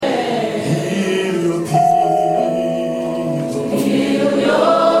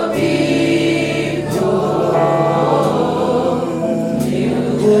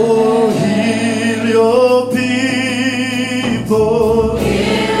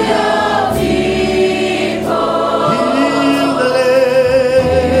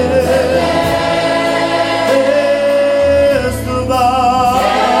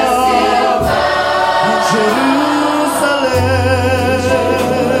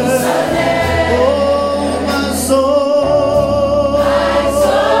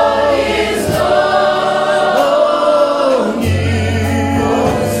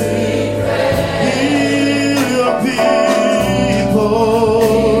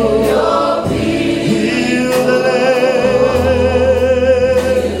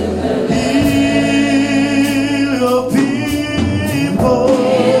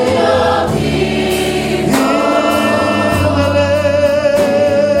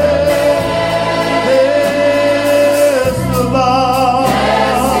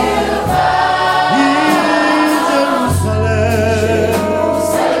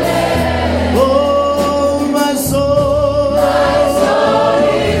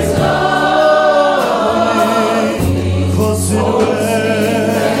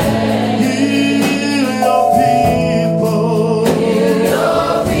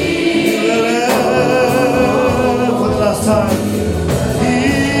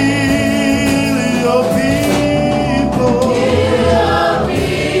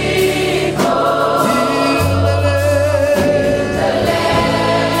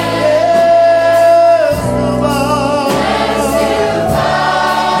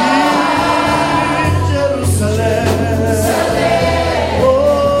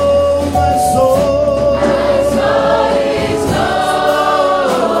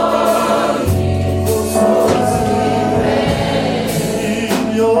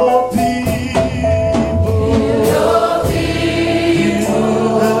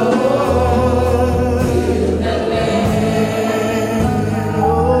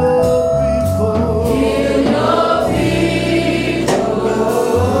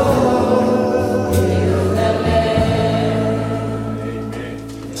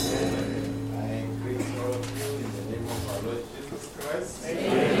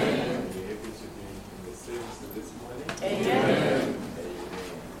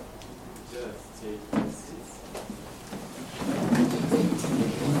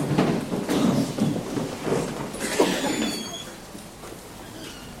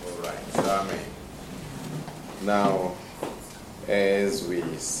Now, as we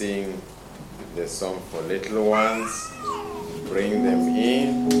sing the song for little ones, bring them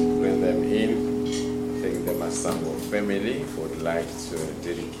in. I think the Masango family would like to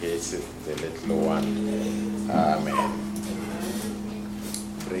dedicate the little one. Amen.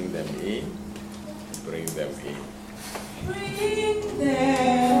 Bring them in. Bring them in. Bring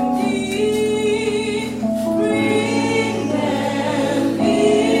them in. Bring them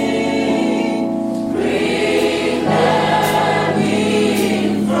in. Bring them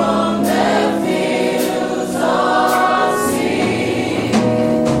in from the fields of sin.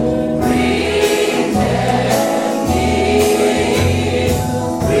 Bring them in.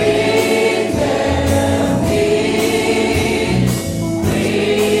 Bring them in.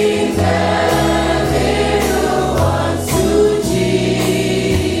 Bring them little ones to Jesus.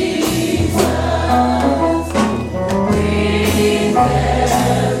 Bring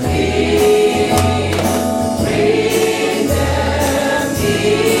them in. Bring them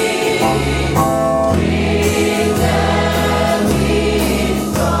in. Bring them in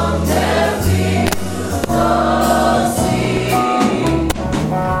from the fields of sin.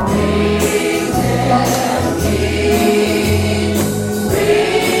 Bring them in.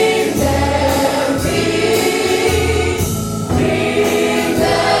 Bring them in. Bring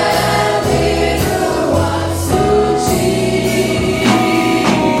them little ones to Jesus.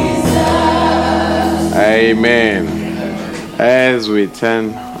 Amen. As we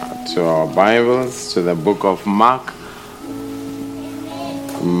turn to our Bibles, to the book of Mark,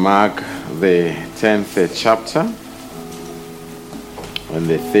 the 10th chapter, and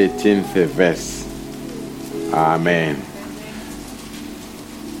the 13th verse. Amen.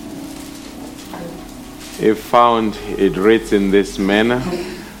 He found it reads in this manner.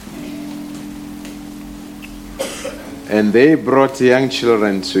 And they brought young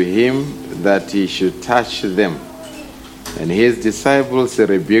children to him that he should touch them. And his disciples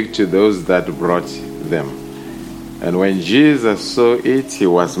rebuked those that brought them. And when Jesus saw it, he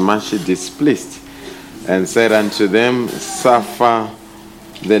was much displeased, and said unto them, Suffer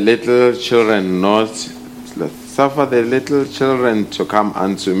the little children to come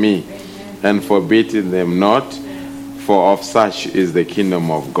unto me, and forbid them not, for of such is the kingdom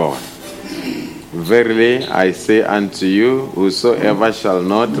of God. Verily I say unto you, whosoever shall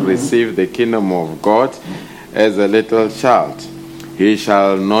not receive the kingdom of God as a little child, he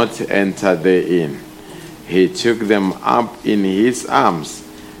shall not enter therein. He took them up in his arms,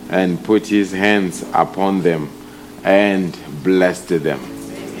 and put his hands upon them, and blessed them.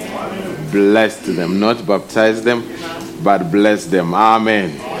 Blessed them, not baptized them, but blessed them.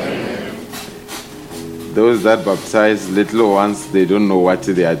 Amen. Those that baptize little ones, they don't know what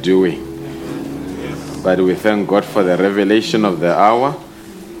they are doing. But we thank God for the revelation of the hour,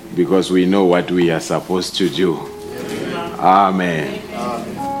 because we know what we are supposed to do. Amen.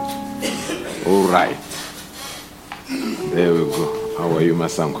 All right. There we go. How are you,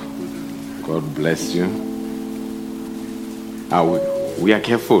 Masango? God bless you. We are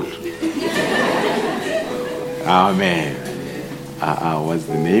careful. Amen. What's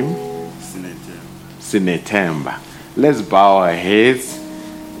the name? Sinetemba. Let's bow our heads.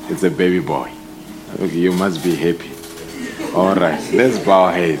 It's a baby boy. Okay, you must be happy. All right, let's bow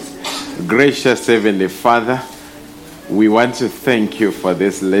our heads. Gracious Heavenly Father, we want to thank you for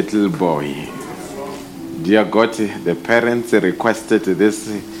this little boy. Dear God, the parents requested this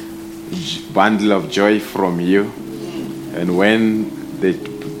bundle of joy from you. And when the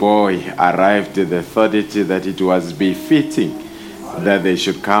boy arrived, they thought that it was befitting that they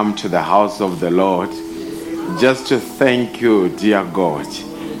should come to the house of the Lord just to thank you, dear God,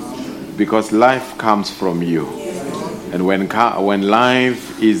 because life comes from you. And when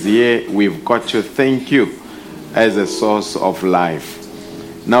life is here, we've got to thank you as a source of life.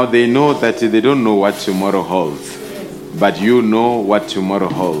 Now they know that they don't know what tomorrow holds, but you know what tomorrow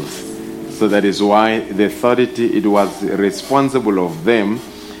holds. So that is why they thought it was responsible of them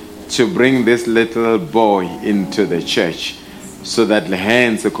to bring this little boy into the church so that the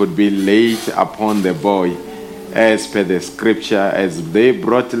hands could be laid upon the boy. As per the scripture, as they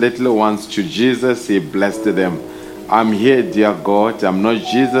brought little ones to Jesus, he blessed them. I'm here, dear God. I'm not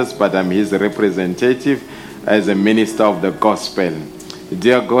Jesus, but I'm his representative as a minister of the gospel.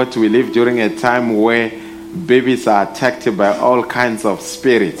 Dear God, we live during a time where babies are attacked by all kinds of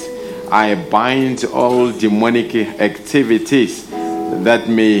spirits. I bind all demonic activities that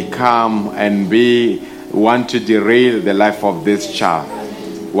may come and want to derail the life of this child.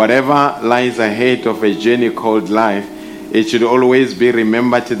 Whatever lies ahead of a journey called life, it should always be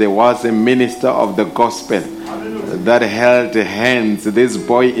remembered there was a minister of the gospel that held this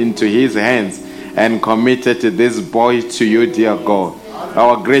boy into his hands and committed this boy to you, dear God.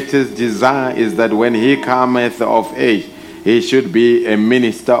 Our greatest desire is that when he cometh of age, he should be a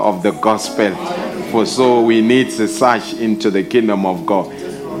minister of the gospel. For so we need such into the kingdom of God.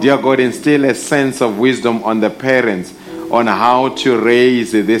 Dear God, instill a sense of wisdom on the parents on how to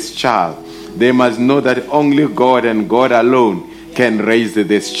raise this child. They must know that only God and God alone can raise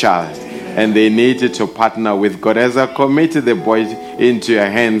this child. And they need to partner with God. As I commit the boy into your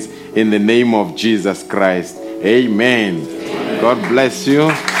hands in the name of Jesus Christ. Amen. God bless you. All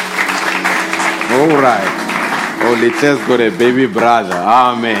right. Holy just got a baby brother.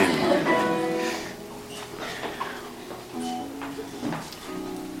 Amen.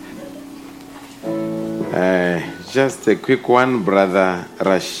 Just a quick one, Brother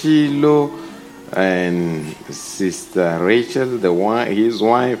Rashilo and Sister Rachel, his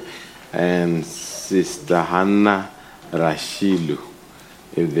wife, and Sister Hannah Rashilo.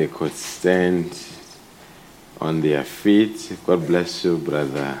 If they could stand on their feet. God bless you,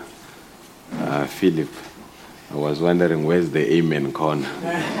 Brother Philip. I was wondering where's the amen corner.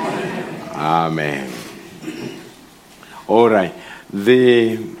 Amen. All right.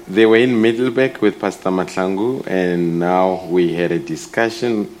 They were in Middleburg with Pastor Matlangu, and now we had a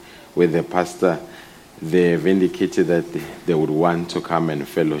discussion with the pastor. They indicated that they would want to come and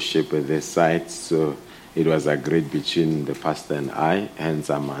fellowship at this site, so it was agreed between the pastor and I, hence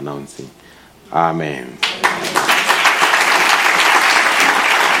I'm announcing. Amen.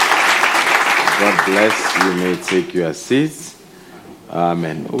 God bless. You may take your seats.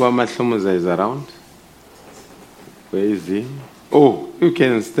 Amen. Obama Shlomuza is around. Where is he? Oh, you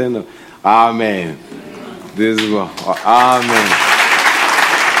can stand up. Amen. This one. Amen.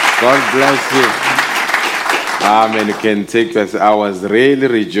 God bless you. Amen. You can take your seat. I was really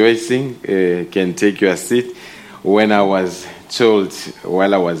rejoicing. Can take your seat. When I was told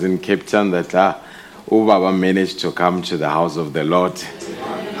while I was in Cape Town that Ubaba managed to come to the house of the Lord.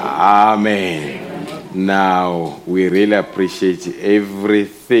 Amen. Now, we really appreciate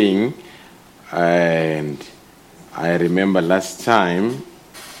everything. And I remember last time,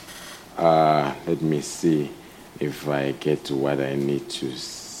 let me see if I get to what I need to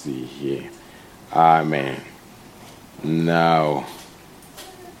see here. Amen. Now,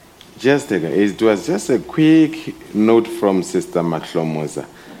 it was just a quick note from Sister Matlomoza.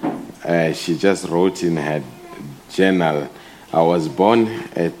 She just wrote in her journal, I was born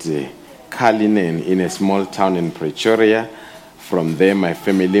at Kalinen in a small town in Pretoria. From there, my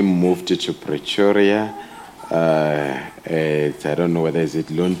family moved to Pretoria. I don't know whether it's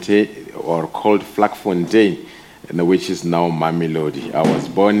Lonte or called Vlakfontein, which is now Mamelodi. I was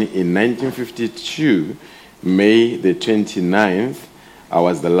born in 1952, May the 29th. I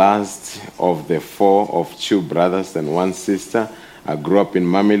was the last of the four of two brothers and one sister. I grew up in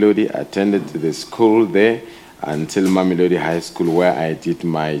Mamelodi, attended the school there until Mamelodi High School, where I did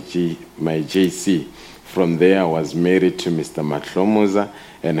my JC. From there, I was married to Mr. Matlomuza,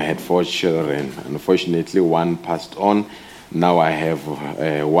 and I had 4 children. Unfortunately, one passed on. Now I have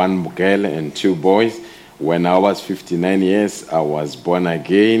 1 girl and 2 boys. When I was 59 years, I was born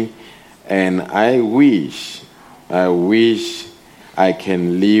again, and I wish I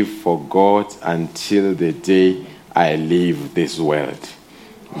can live for God until the day I leave this world,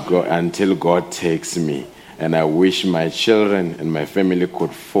 until God takes me. And I wish my children and my family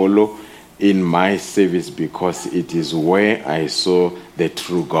could follow in my service, because it is where I saw the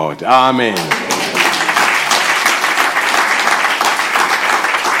true God. Amen.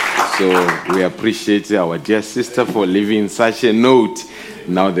 So we appreciate our dear sister for leaving such a note.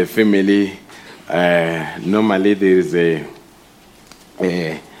 Now the family, normally there is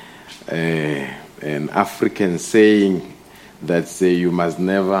an African saying that say you must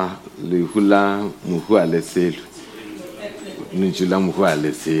never lihula muhua leselu njula muhua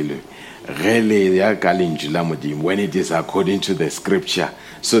leselu really when it is according to the scripture.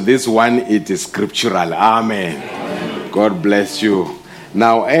 So this one, it is scriptural. Amen. God bless you.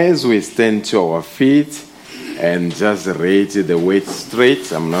 Now as we stand to our feet and just rate the weight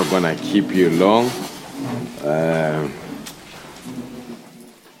straight. I'm not going to keep you long.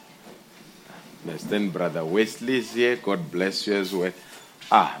 Then Brother Wesley is here. God bless you as well.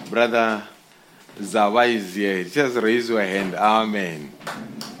 Brother Zawa is here. Just raise your hand. Amen.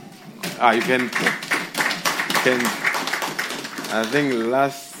 You can. I think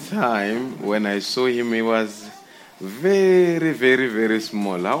last time when I saw him, he was very, very, very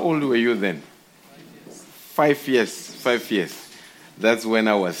small. How old were you then? 5 years. 5 years. That's when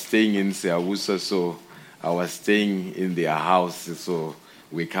I was staying in Siawusa, so I was staying in their house, so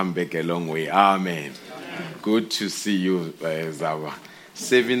we come back a long way. Amen. Good to see you, Zawa.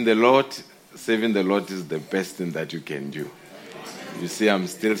 Serving the Lord is the best thing that you can do. You see, I'm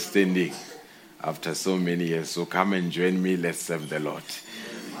still standing after so many years, so come and join me. Let's serve the Lord.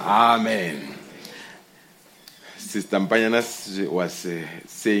 Amen. Sister Mpanyana was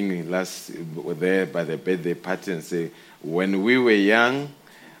saying last there by the birthday party and say, when we were young,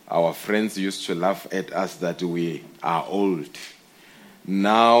 our friends used to laugh at us that we are old.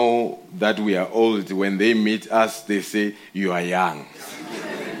 Now that we are old, when they meet us, they say, you are young.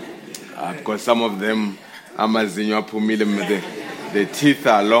 Because some of them, the teeth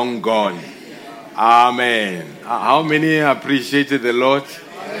are long gone. Amen. How many appreciated the Lord?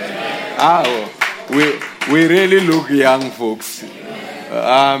 We really look young, folks.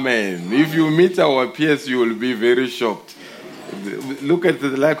 Amen. If you meet our peers, you will be very shocked. Look at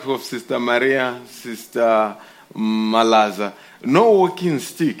the life of Sister Maria, Sister Malaza. No walking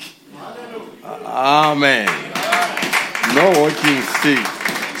stick. Amen. No walking stick.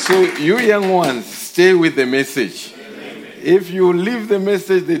 So you young ones, stay with the message. If you leave the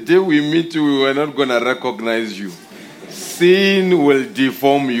message the day we meet you, we are not going to recognize you. Sin will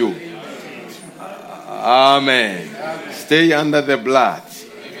deform you. Amen. Stay under the blood.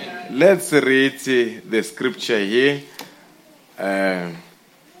 Let's read the scripture here.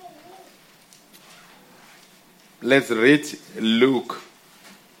 Let's read Luke,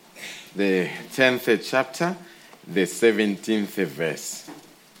 the 10th chapter, the 17th verse.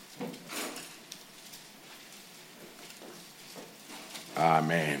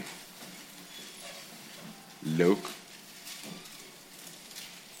 Amen. Luke.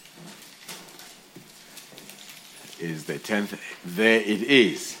 Is the 10th. There it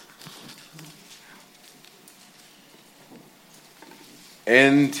is.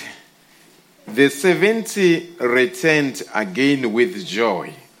 And the 70 returned again with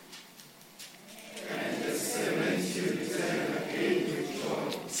joy.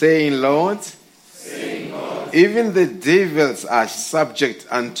 Saying, Lord, even the devils are subject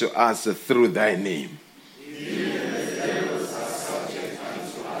unto us through thy name.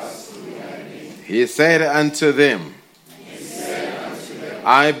 He said unto them,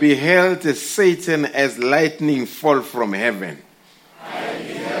 I beheld Satan as lightning fall from heaven.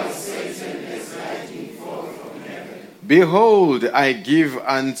 Behold, I give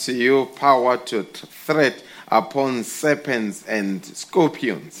unto you power to tread upon serpents and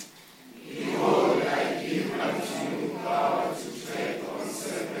scorpions. Behold, I give unto you power to tread upon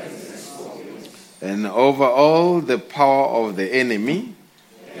serpents and scorpions. And over all the power of the enemy.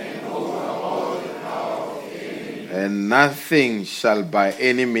 And nothing shall by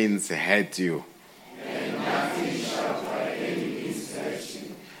any means hurt you.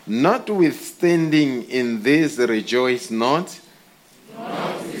 Notwithstanding in this rejoice not.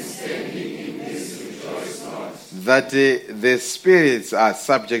 That the spirits are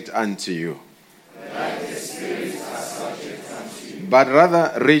subject unto you. But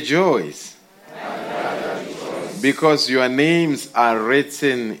rather rejoice. Because your names are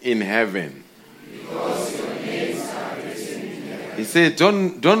written in heaven. He said,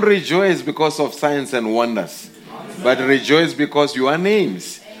 don't rejoice because of signs and wonders, but rejoice because your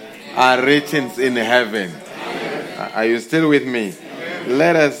names are written in heaven. Are you still with me?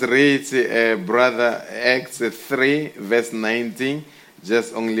 Let us read Brother Acts 3, verse 19,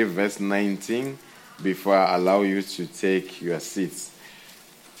 just only verse 19, before I allow you to take your seats.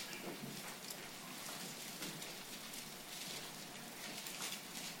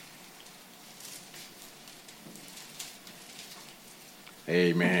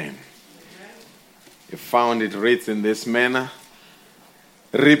 Amen. You found it written in this manner.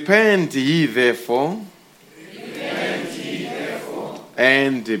 Repent ye therefore,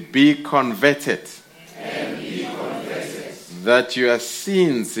 and be converted, that your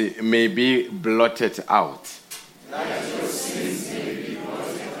sins may be blotted out.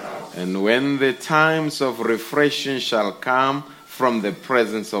 And when the times of refreshing shall come from the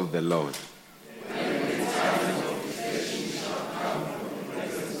presence of the Lord.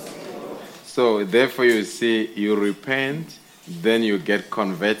 So therefore you see, you repent, then you get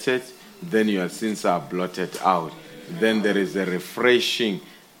converted, then your sins are blotted out. Then there is a refreshing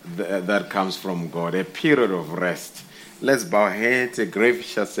that comes from God, a period of rest. Let's bow our heads. A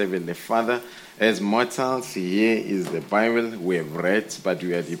gracious Heavenly Father, as mortals, here is the Bible we have read, but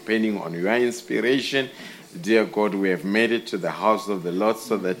we are depending on your inspiration. Dear God, we have made it to the house of the Lord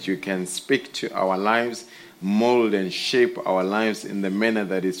so that you can speak to our lives, mold and shape our lives in the manner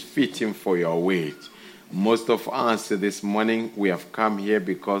that is fitting for your word. Most of us this morning, we have come here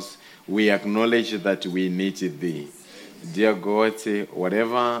because we acknowledge that we need thee. Dear God,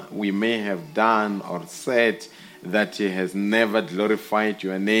 whatever we may have done or said that has never glorified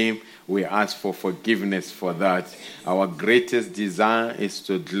your name, we ask for forgiveness for that. Our greatest desire is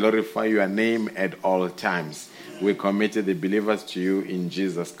to glorify your name at all times. We commit the believers to you in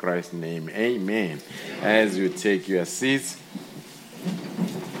Jesus Christ's name. Amen. As you take your seats.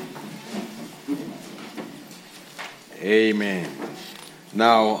 Amen.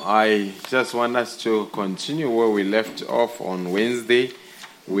 Now, I just want us to continue where we left off on Wednesday.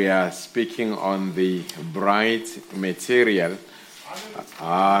 We are speaking on the bright material.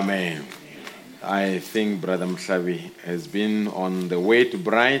 Amen. I think Brother Mshavi has been on the way to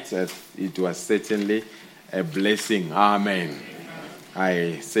bright. It was certainly a blessing. Amen.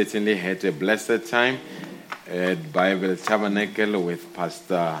 I certainly had a blessed time at Bible Tabernacle with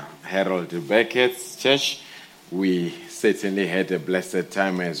Pastor Harold Beckett's church. We certainly had a blessed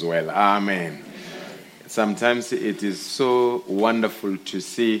time as well. Amen. Sometimes it is so wonderful to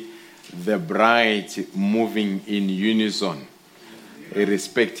see the bride moving in unison,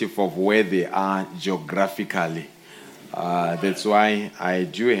 irrespective of where they are geographically. That's why I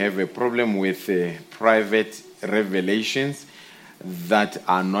do have a problem with private revelations that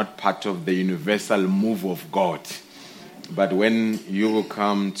are not part of the universal move of God. But when you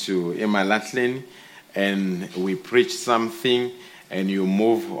come to Emalatlin and we preach something, and you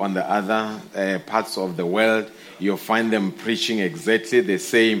move on the other parts of the world, you'll find them preaching exactly the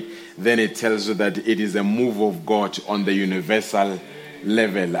same, then it tells you that it is a move of God on the universal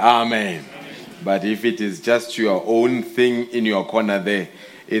level. Amen. But if it is just your own thing in your corner there,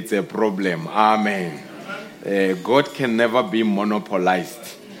 it's a problem. Amen. God can never be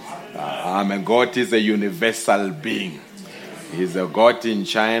monopolized. Amen. God is a universal being. He's a God in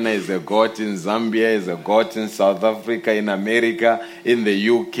China, he's a God in Zambia, he's a God in South Africa, in America, in the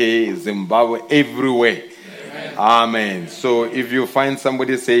UK, Zimbabwe, everywhere. Amen. Amen. So if you find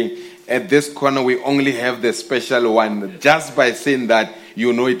somebody saying, at this corner we only have the special one, just by saying that,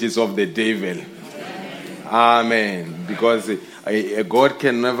 you know it is of the devil. Amen. Because God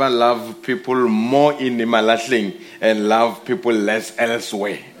can never love people more in Emalatlin and love people less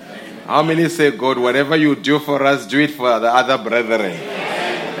elsewhere. How many say, God, whatever you do for us, do it for the other brethren.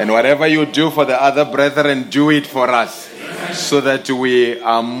 Amen. And whatever you do for the other brethren, do it for us. Amen. So that we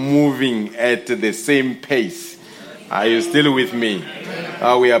are moving at the same pace. Are you still with me?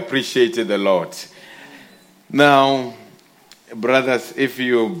 We appreciate the Lord. Now, brothers, if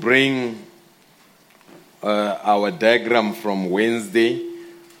you bring our diagram from Wednesday,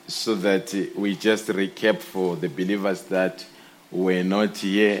 so that we just recap for the believers that were not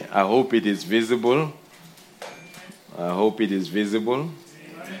here. I hope it is visible. I hope it is visible.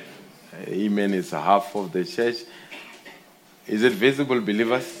 Amen is half of the church. Is it visible,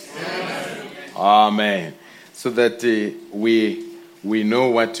 believers? Amen. So that we know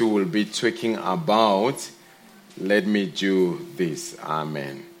what we will be talking about. Let me do this.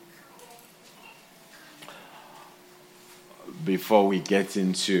 Amen. Before we get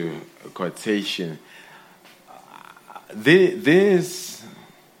into quotation,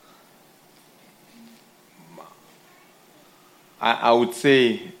 I would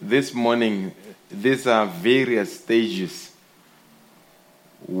say this morning, these are various stages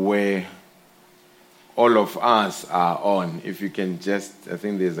where all of us are on. If you can just, I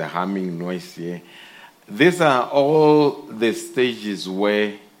think there's a humming noise here. These are all the stages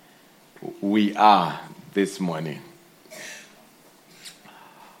where we are this morning.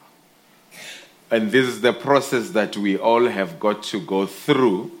 And this is the process that we all have got to go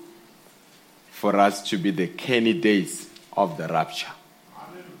through for us to be the candidates of the rapture.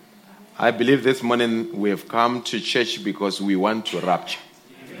 Amen. I believe this morning we have come to church because we want to rapture.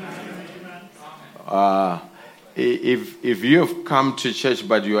 If you have come to church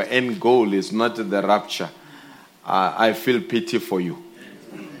but your end goal is not the rapture, I feel pity for you.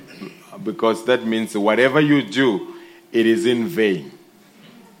 Because that means whatever you do, it is in vain.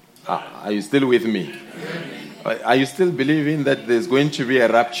 Are you still with me? Are you still believing that there's going to be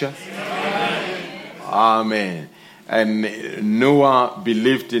a rapture? Amen. And Noah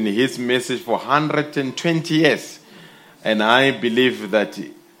believed in his message for 120 years. And I believe that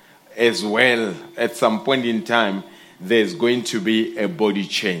as well, at some point in time, there's going to be a body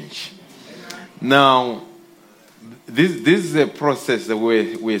change. Now, this is a process that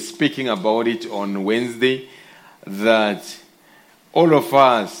we're speaking about it on Wednesday, that all of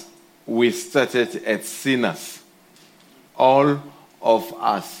us, we started as sinners. All of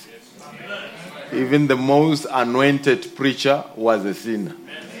us. Even the most anointed preacher was a sinner.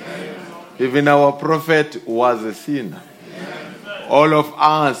 Even our prophet was a sinner. All of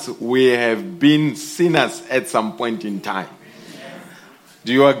us, we have been sinners at some point in time.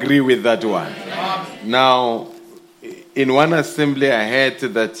 Do you agree with that one? Now, in one assembly, I heard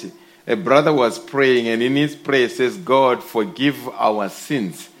that a brother was praying, and in his prayer says, God, forgive our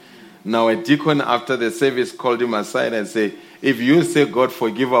sins. Now, a deacon after the service called him aside and said, if you say, God,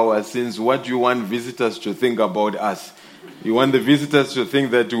 forgive our sins, what do you want visitors to think about us? You want the visitors to think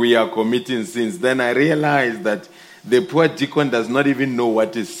that we are committing sins. Then I realized that the poor deacon does not even know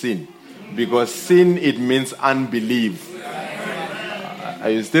what is sin. Because sin, it means unbelief. Are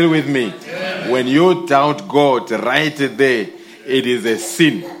you still with me? When you doubt God right there, it is a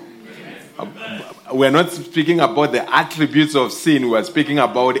sin. We're not speaking about the attributes of sin. We're speaking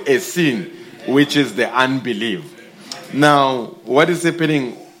about a sin, which is the unbelief. Now, what is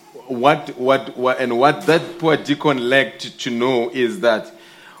happening, what that poor deacon lacked to know is that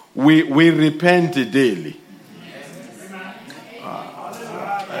we repent daily.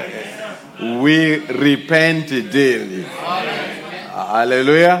 We repent daily.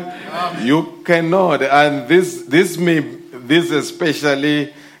 Hallelujah. You cannot, and this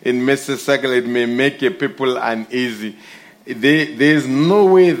especially in Mississauga, it may make people uneasy. There is no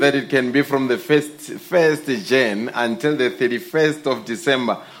way that it can be from the first Jan until the 31st of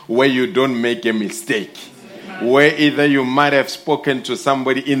December where you don't make a mistake. Where either you might have spoken to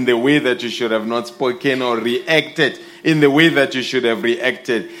somebody in the way that you should have not spoken, or reacted in the way that you should have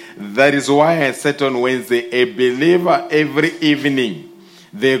reacted. That is why I said on Wednesday, a believer every evening,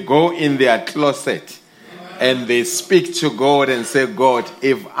 they go in their closet and they speak to God and say, God,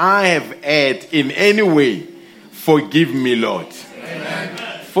 if I have erred in any way, forgive me, Lord.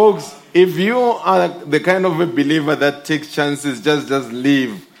 Amen. Folks, if you are the kind of a believer that takes chances, just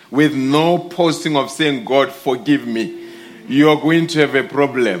leave with no posting of saying, God, forgive me, you're going to have a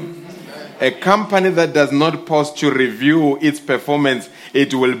problem. A company that does not post to review its performance,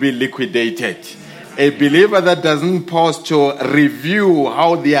 it will be liquidated. A believer that doesn't post to review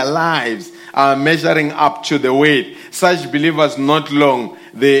how their lives are measuring up to the weight, such believers not long,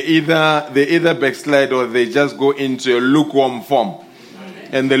 they either backslide or they just go into a lukewarm form.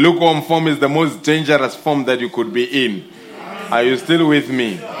 And the lukewarm form is the most dangerous form that you could be in. Are you still with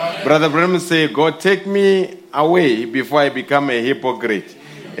me? Brother Branham said, God, take me away before I become a hypocrite.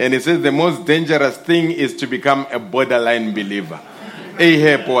 And he says the most dangerous thing is to become a borderline believer.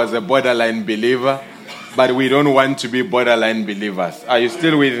 Ahab was a borderline believer, but we don't want to be borderline believers. Are you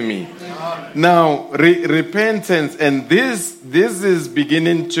still with me? Now, repentance, and this is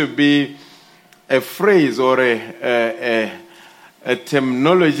beginning to be a phrase or a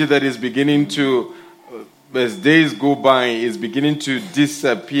terminology that is beginning to, as days go by, is beginning to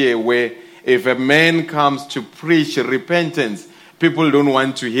disappear, where if a man comes to preach repentance, people don't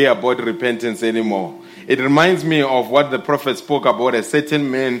want to hear about repentance anymore. It reminds me of what the prophet spoke about a certain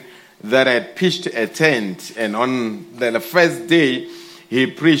man that had pitched a tent, and on the first day, he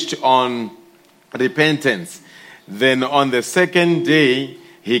preached on repentance. Then on the second day,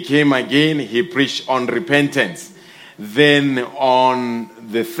 he came again, he preached on repentance. Then on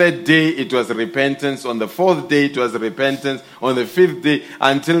the third day, it was repentance. On the fourth day, it was repentance. On the fifth day,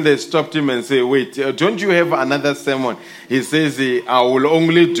 until they stopped him and said, wait, don't you have another sermon? He says, I will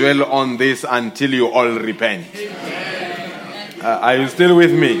only dwell on this until you all repent. Are you still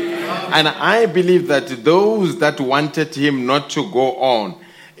with me? And I believe that those that wanted him not to go on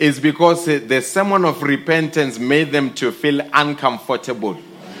is because the sermon of repentance made them to feel uncomfortable.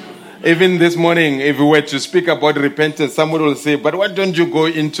 Even this morning, if we were to speak about repentance, someone will say, but why don't you go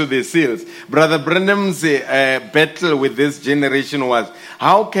into the seals? Brother Branham's battle with this generation was,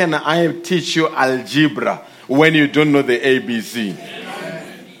 how can I teach you algebra when you don't know the ABC?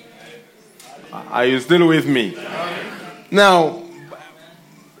 Are you still with me? Now,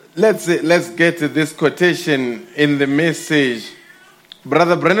 let's get to this quotation in the Message.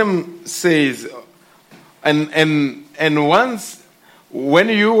 Brother Branham says, and once, when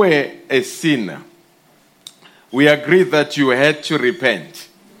you were a sinner, we agreed that you had to repent.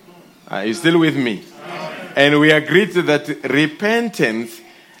 Are you still with me? And we agreed that repentance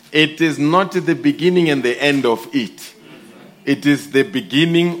it is not the beginning and the end of it. It is the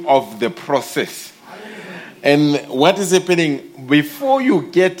beginning of the process. And what is happening, before you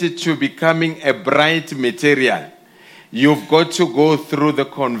get to becoming a bright material, you've got to go through the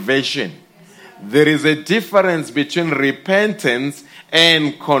conversion. There is a difference between repentance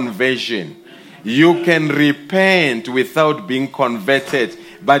and conversion. You can repent without being converted,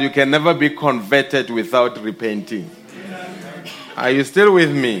 but you can never be converted without repenting. Are you still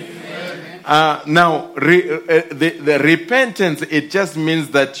with me? Now, the repentance, it just means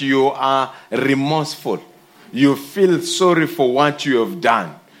that you are remorseful. You feel sorry for what you have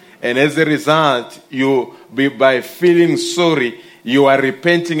done. And as a result, by feeling sorry, you are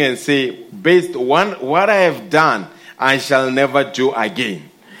repenting and say, based on what I have done, I shall never do again.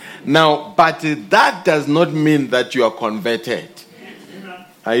 Now, but that does not mean that you are converted.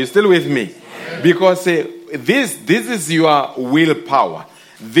 Are you still with me? Because this is your willpower.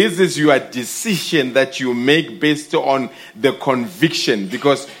 This is your decision that you make based on the conviction,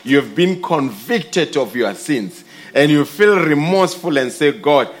 because you have been convicted of your sins and you feel remorseful and say,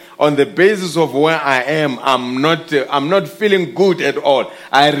 God, on the basis of where I am, I'm not feeling good at all.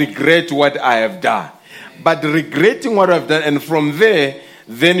 I regret what I have done. But regretting what I've done, and from there,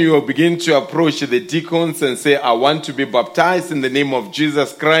 then you will begin to approach the deacons and say, I want to be baptized in the name of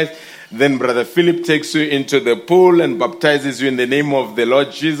Jesus Christ. Then Brother Philip takes you into the pool and baptizes you in the name of the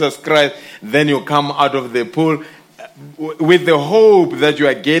Lord Jesus Christ. Then you come out of the pool with the hope that you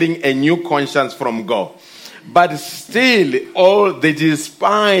are getting a new conscience from God. But still,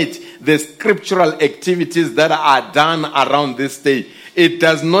 despite the scriptural activities that are done around this stage, it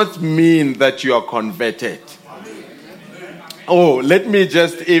does not mean that you are converted. Oh, let me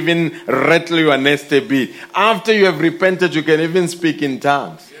just even rattle your nest a bit. After you have repented, you can even speak in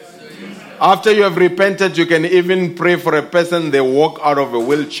tongues. After you have repented, you can even pray for a person, they walk out of a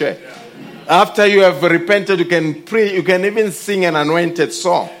wheelchair. After you have repented, you can pray, you can even sing an anointed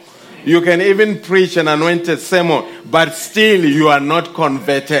song. You can even preach an anointed sermon, but still you are not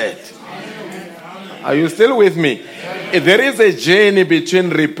converted. Are you still with me? There is a journey between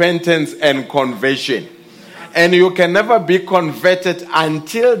repentance and conversion. And you can never be converted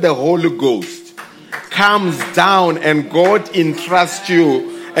until the Holy Ghost comes down and God entrusts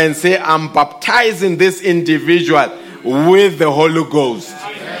you and say, I'm baptizing this individual with the Holy Ghost.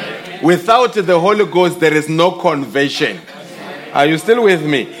 Without the Holy Ghost, there is no conversion. Are you still with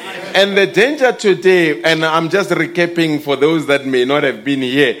me? And the danger today, and I'm just recapping for those that may not have been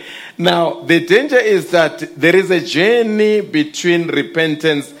here. Now, the danger is that there is a journey between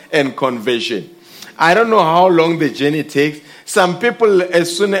repentance and conversion. I don't know how long the journey takes. Some people,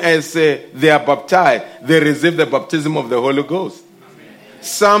 as soon as they are baptized, they receive the baptism of the Holy Ghost.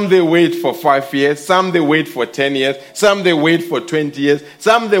 Some they wait for 5 years, some they wait for 10 years, some they wait for 20 years,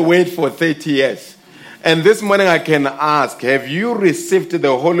 some they wait for 30 years. And this morning I can ask, have you received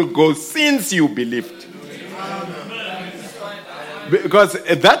the Holy Ghost since you believed? Because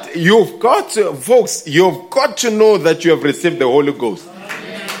that you've got to, folks, you've got to know that you have received the Holy Ghost.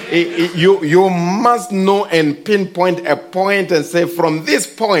 You must know and pinpoint a point and say, from this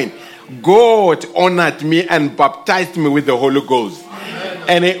point, God honored me and baptized me with the Holy Ghost.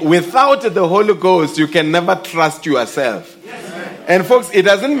 And without the Holy Ghost, you can never trust yourself. And folks, it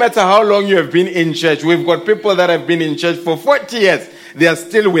doesn't matter how long you have been in church. We've got people that have been in church for 40 years. They are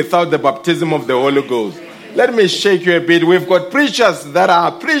still without the baptism of the Holy Ghost. Let me shake you a bit. We've got preachers that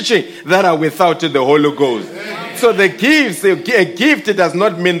are preaching that are without the Holy Ghost. So the gifts, a gift does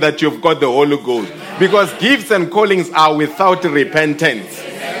not mean that you've got the Holy Ghost. Because gifts and callings are without repentance.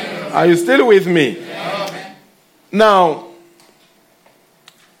 Are you still with me? Now,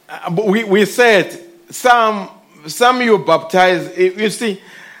 we said some you baptize, you see,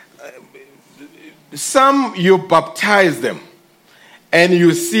 some you baptize them and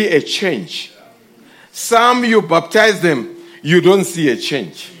you see a change. Some you baptize them, you don't see a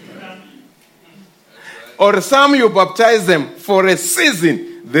change. Or some you baptize them for a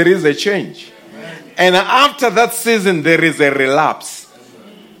season, there is a change. And after that season, there is a relapse.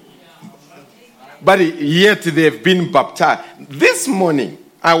 But yet they've been baptized. This morning,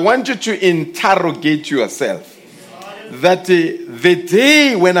 I want you to interrogate yourself that the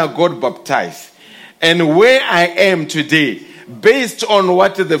day when I got baptized and where I am today, based on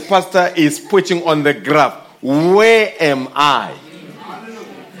what the pastor is putting on the graph, where am I?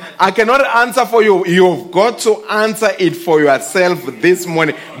 I cannot answer for you. You've got to answer it for yourself this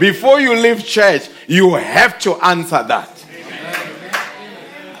morning. Before you leave church, you have to answer that.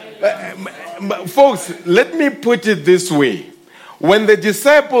 Folks, let me put it this way. when the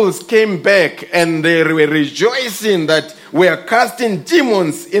disciples came back and they were rejoicing that we are casting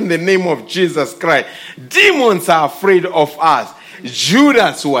demons in the name of Jesus Christ, demons are afraid of us.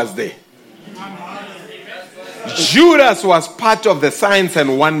 Judas was there. Judas was part of the signs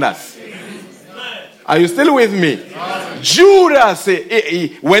and wonders. Are you still with me? Judas,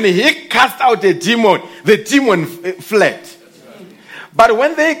 when he cast out a demon, the demon fled. But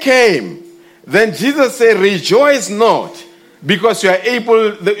when they came, then Jesus said, rejoice not, because you are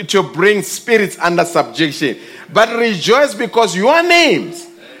able to bring spirits under subjection. But rejoice because your names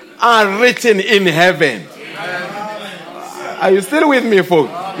are written in heaven. Are you still with me,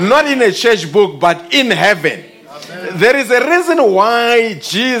 folks? Not in a church book, but in heaven. There is a reason why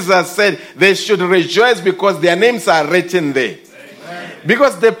Jesus said they should rejoice, because their names are written there.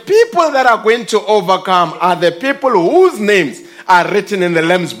 Because the people that are going to overcome are the people whose names are written in the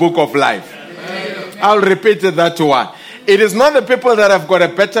Lamb's Book of Life. I'll repeat that one. It is not the people that have got a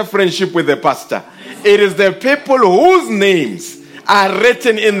better friendship with the pastor. It is the people whose names are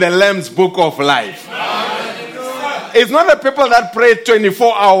written in the Lamb's Book of Life. It's not the people that pray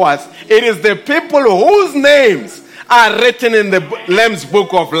 24 hours. It is the people whose names are written in the Lamb's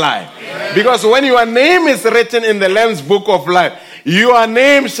Book of Life. Because when your name is written in the Lamb's Book of Life, your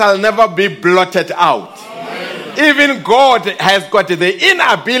name shall never be blotted out. Even God has got the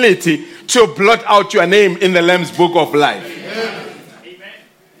inability to blot out your name in the Lamb's Book of Life.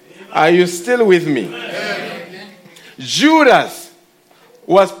 Are you still with me? Judas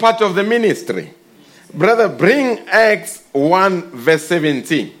was part of the ministry. Brother, bring Acts 1 verse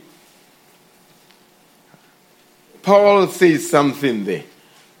 17. Paul says something there.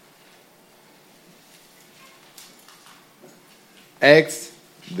 Acts,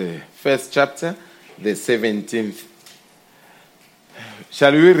 the first chapter, the 17th.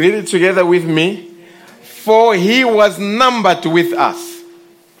 Shall we read it together with me? For he was numbered with us.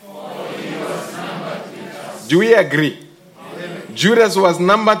 Do we agree? Amen. Judas was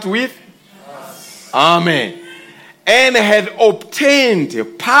numbered with us. Amen. And had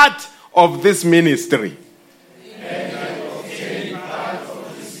obtained part of this ministry.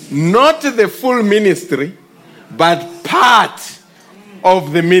 Not the full ministry, but part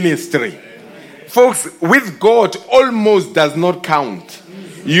of the ministry. Folks, with God, almost does not count.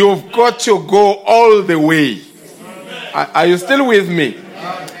 You've got to go all the way. Are you still with me?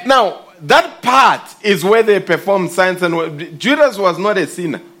 Now, that part is where they perform signs and wonders. Judas was not a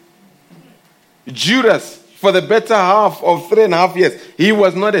sinner. Judas, for the better half of 3.5 years, he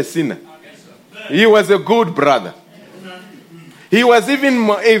was not a sinner. He was a good brother. He was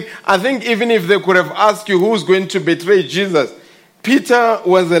I think even if they could have asked you who's going to betray Jesus, Peter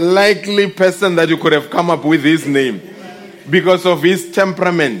was a likely person that you could have come up with his name because of his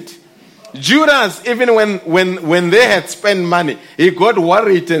temperament. Judas, even when they had spent money, he got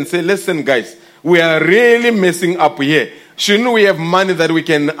worried and said, listen guys, we are really messing up here. Shouldn't we have money that we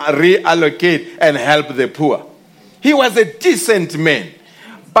can reallocate and help the poor? He was a decent man.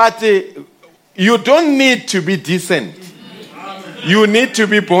 But you don't need to be decent. You need to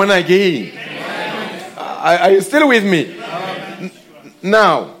be born again. Are you still with me?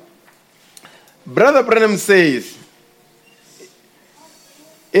 Now, Brother Branham says,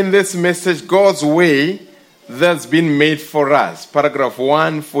 in this message, God's way that's been made for us. Paragraph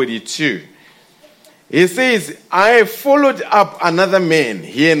 142. He says, I followed up another man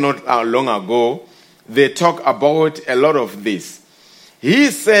here not long ago. They talk about a lot of this. He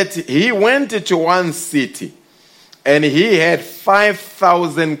said he went to one city and he had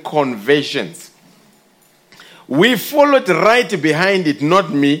 5,000 conversions. We followed right behind it,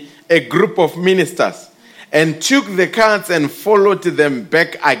 not me, a group of ministers, and took the carts and followed them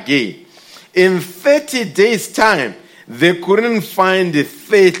back again. In 30 days' time, they couldn't find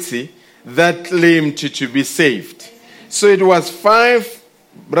 30 that claimed to be saved. So it was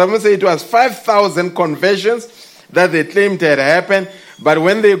 5,000 conversions that they claimed had happened, but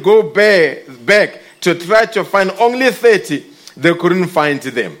when they go back to try to find only 30, they couldn't find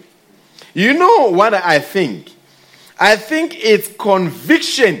them. You know what I think? I think it's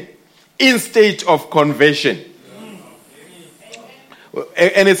conviction instead of conversion.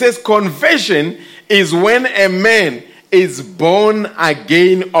 And it says conversion is when a man is born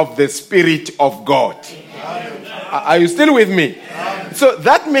again of the Spirit of God. Are you still with me? So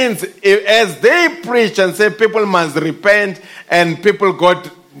that means as they preach and say people must repent, and people got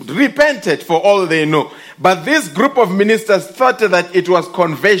repented for all they know. But this group of ministers thought that it was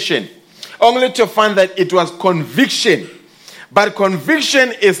conversion, only to find that it was conviction. But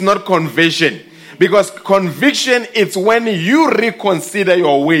conviction is not conversion, because conviction is when you reconsider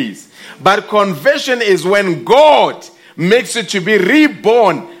your ways. But conversion is when God makes you to be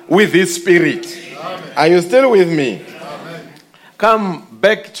reborn with his Spirit. Amen. Are you still with me? Amen. Come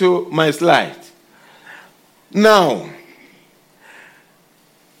back to my slide. Now,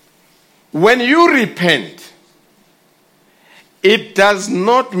 when you repent, it does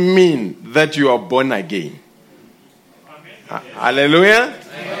not mean that you are born again. Amen. Hallelujah.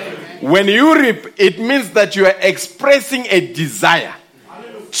 Amen. When you it means that you are expressing a desire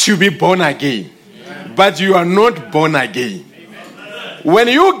to be born again. Amen. But you are not born again. Amen. When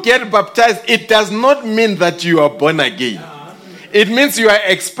you get baptized, it does not mean that you are born again. It means you are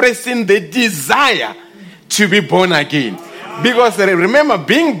expressing the desire to be born again. Because remember,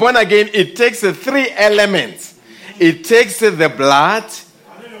 being born again, it takes 3 elements. It takes the blood.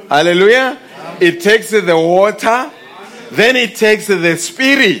 Hallelujah. It takes the water. Then it takes the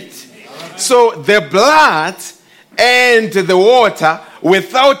Spirit. So the blood and the water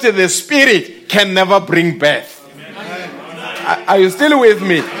without the Spirit can never bring birth. Are you still with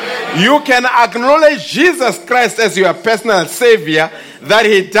me? You can acknowledge Jesus Christ as your personal Savior, that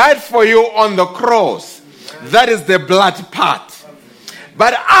he died for you on the cross. That is the blood part.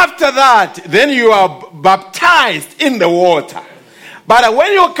 But after that, then you are baptized in the water. But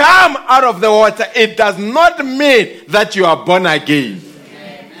when you come out of the water, it does not mean that you are born again.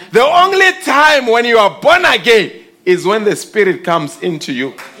 The only time when you are born again is when the Spirit comes into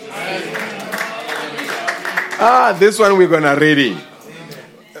you. This one we're going to read it.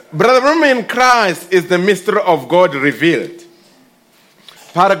 Brother Branham in Christ is the mystery of God revealed.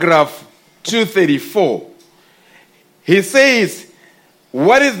 Paragraph 234. He says,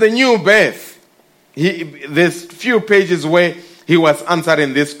 what is the new birth? There's few pages where he was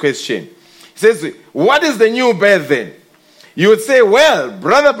answering this question. He says, what is the new birth then? You would say, well,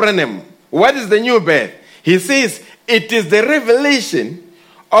 Brother Branham, what is the new birth? He says, it is the revelation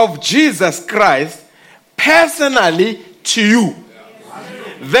of Jesus Christ personally to you.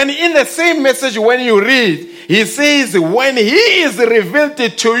 Then in the same message when you read, he says, when he is revealed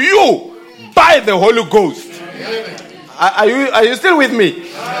to you by the Holy Ghost. Are you still with me?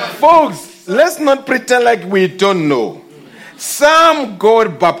 Folks, let's not pretend like we don't know. Some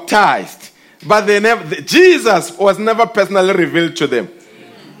got baptized, but Jesus was never personally revealed to them.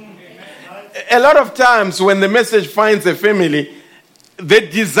 A lot of times when the message finds a family, the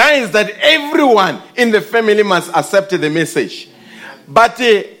desire is that everyone in the family must accept the message. But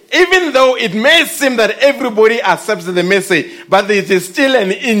even though it may seem that everybody accepts the message, but it is still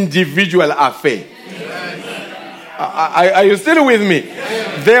an individual affair. Are you still with me?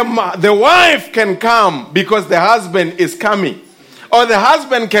 The wife can come because the husband is coming. Or the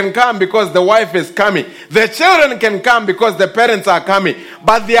husband can come because the wife is coming. The children can come because the parents are coming.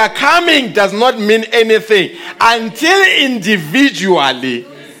 But their coming does not mean anything until individually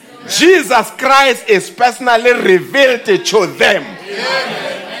Jesus Christ is personally revealed to them.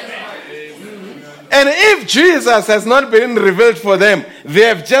 And if Jesus has not been revealed for them, they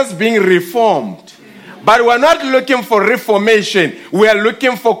have just been reformed. But we're not looking for reformation. We are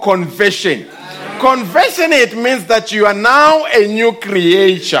looking for conversion. Conversion, it means that you are now a new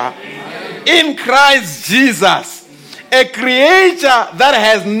creature in Christ Jesus. A creature that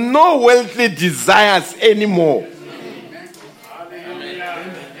has no worldly desires anymore.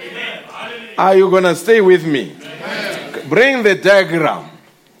 Are you going to stay with me? Bring the diagram.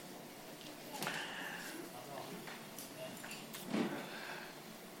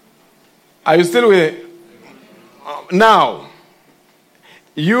 Are you still with it? Now,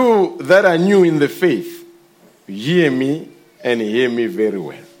 you that are new in the faith, hear me and hear me very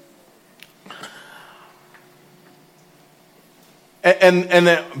well.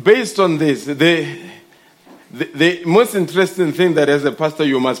 And based on this, the most interesting thing that as a pastor,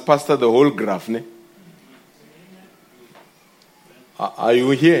 you must pastor the whole graph. Ne? Are you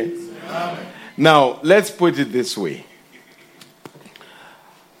here? Now, let's put it this way.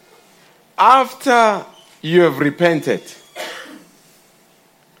 After you have repented,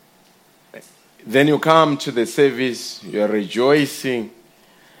 then you come to the service, you are rejoicing.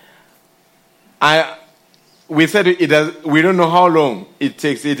 We said we don't know how long it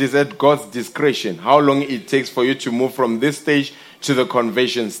takes. It is at God's discretion how long it takes for you to move from this stage to the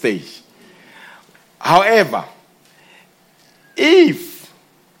conversion stage. However, if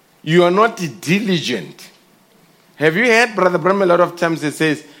you are not diligent, have you heard Brother Branham a lot of times he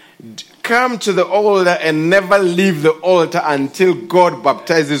says, come to the altar and never leave the altar until God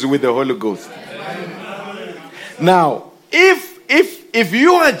baptizes with the Holy Ghost. Now, if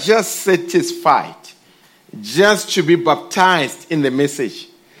you are just satisfied just to be baptized in the message,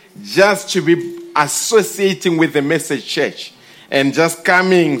 just to be associating with the message church, and just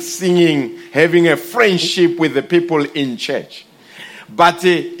coming, singing, having a friendship with the people in church. But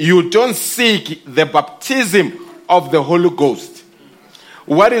you don't seek the baptism of the Holy Ghost.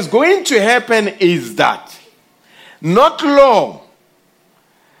 What is going to happen is that not long,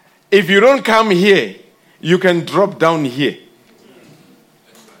 if you don't come here, you can drop down here.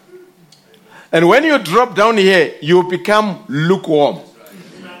 And when you drop down here, you become lukewarm.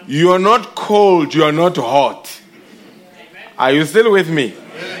 You are not cold, you are not hot. Are you still with me?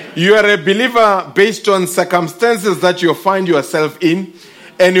 You are a believer based on circumstances that you find yourself in,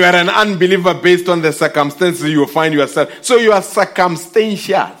 and you are an unbeliever based on the circumstances you find yourself. So you are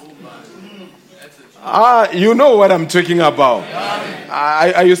circumstantial. You know what I'm talking about.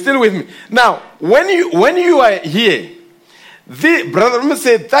 Are you still with me? Now, when you are here, Brother Ruma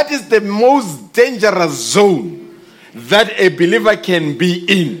said that is the most dangerous zone that a believer can be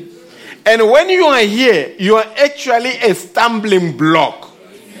in. And when you are here, you are actually a stumbling block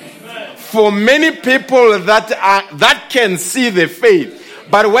for many people that can see the faith.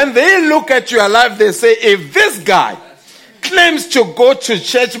 But when they look at your life, they say, if this guy claims to go to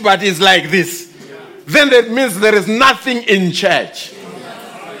church but is like this, then that means there is nothing in church.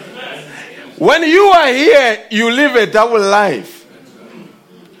 When you are here, you live a double life.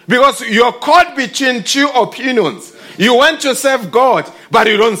 Because you're caught between two opinions. You want to serve God, but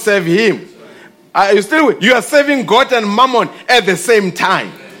you don't serve Him. You are serving God and Mammon at the same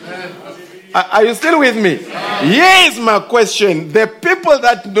time. Are you still with me? Here is my question. The people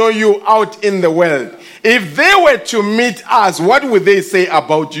that know you out in the world, if they were to meet us, what would they say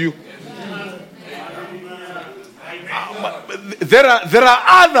about you? There are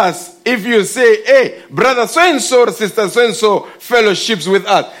others, if you say, hey, brother so-and-so, sister so-and-so fellowships with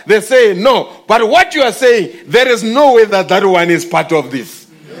us, they say no. But what you are saying, there is no way that one is part of this.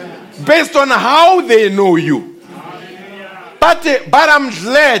 Based on how they know you. But I'm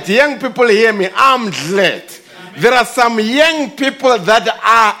glad, young people hear me, I'm glad. There are some young people that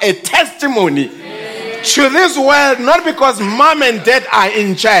are a testimony to this world, not because mom and dad are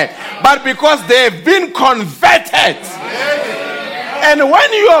in charge, but because they have been converted. And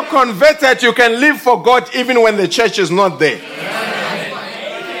when you are converted, you can live for God even when the church is not there.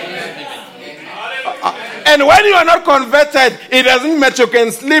 And when you are not converted, it doesn't matter. You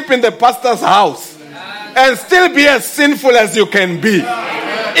can sleep in the pastor's house and still be as sinful as you can be.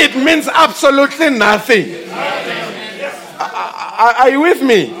 It means absolutely nothing. Are you with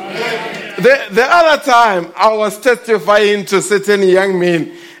me? The other time, I was testifying to certain young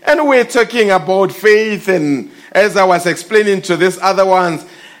men, and we're talking about faith, and as I was explaining to these other ones,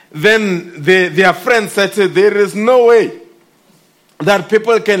 then their friends said, there is no way that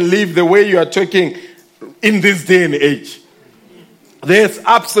people can live the way you are talking in this day and age. There's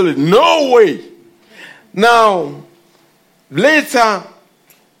absolutely no way. Now, later,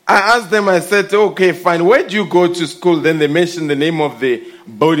 I asked them, I said, okay, fine, where do you go to school? Then they mentioned the name of the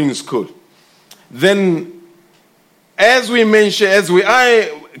boarding school. Then, as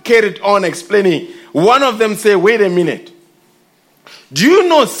I carried on explaining, one of them said, wait a minute. Do you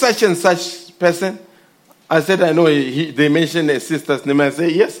know such and such person? I said, I know. They mentioned a sister's name. I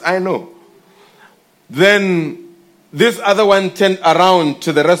said, yes, I know. Then this other one turned around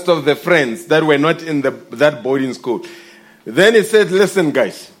to the rest of the friends that were not in that boarding school. Then he said, listen,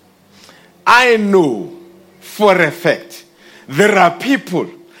 guys, I know for a fact there are people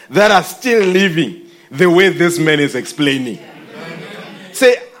that are still living the way this man is explaining.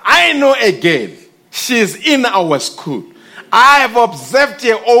 Say, I know a girl. She's in our school. I have observed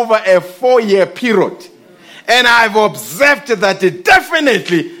her over a 4-year period. And I've observed that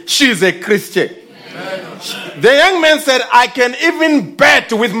definitely she's a Christian. The young man said, I can even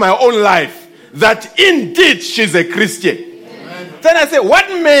bet with my own life that indeed she's a Christian. Then I said, what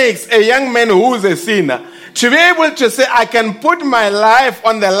makes a young man who's a sinner to be able to say, I can put my life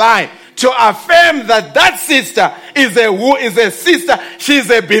on the line to affirm that sister is a sister, she's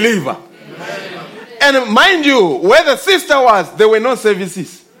a believer. And mind you, where the sister was, there were no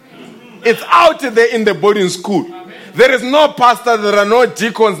services. It's out there in the boarding school. There is no pastor, there are no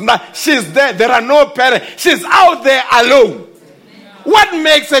deacons. She's there, there are no parents. She's out there alone. What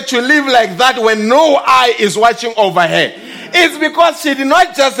makes her to live like that when no eye is watching over her? It's because she did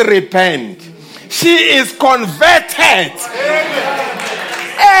not just repent. She is converted.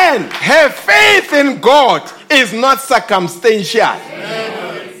 And her faith in God is not circumstantial.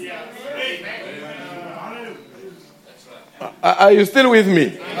 Are you still with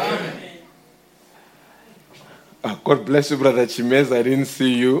me? God bless you, Brother Chimez. I didn't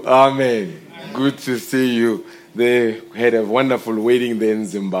see you. Amen. Good to see you. They had a wonderful wedding there in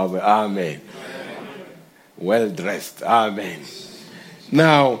Zimbabwe. Amen. well dressed. Amen.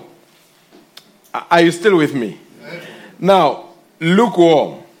 Now, are you still with me? Now,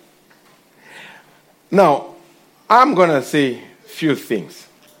 lukewarm. Now, I'm going to say a few things.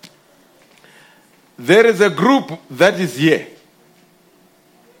 There is a group that is here.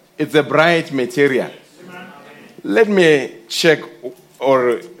 It's a bright material. Let me check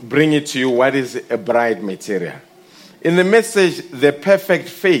or bring it to you what is a bright material. In the message, The Perfect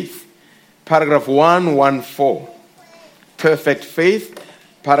Faith, paragraph 114. Perfect Faith,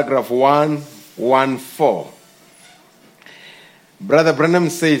 paragraph 114. Brother Branham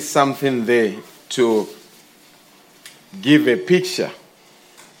says something there to give a picture.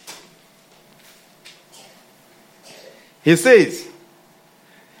 He says,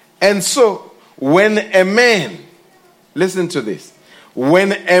 and so when a man, listen to this,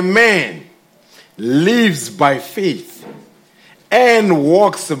 when a man lives by faith and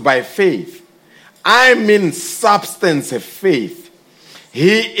walks by faith, I mean substance of faith,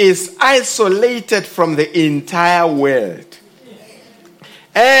 he is isolated from the entire world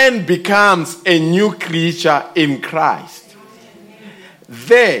and becomes a new creature in Christ.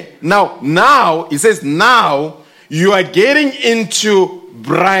 There, now, he says, now you are getting into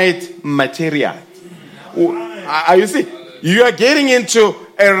bright material. You see, you are getting into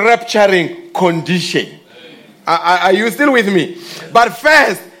a rapturing condition. Are you still with me? But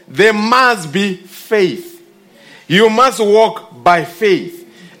first, there must be faith. You must walk by faith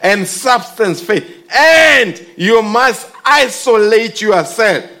and substance faith. And you must isolate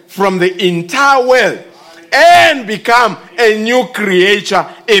yourself from the entire world and become a new creature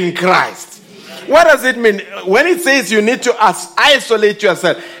in Christ. What does it mean? When it says you need to isolate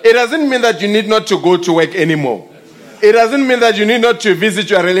yourself, it doesn't mean that you need not to go to work anymore. It doesn't mean that you need not to visit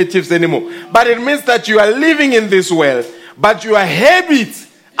your relatives anymore. But it means that you are living in this world, but your habits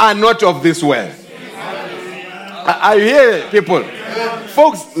are not of this world. Are you here, people?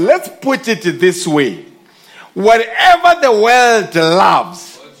 Folks, let's put it this way. Whatever the world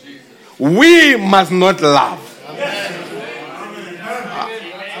loves, we must not love.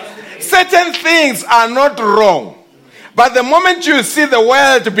 Certain things are not wrong, but the moment you see the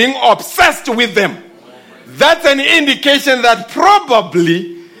world being obsessed with them, that's an indication that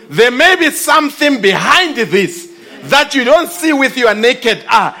probably there may be something behind this that you don't see with your naked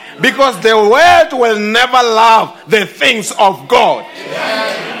eye, because the world will never love the things of God.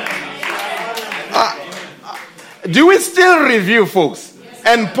 Do we still review, folks,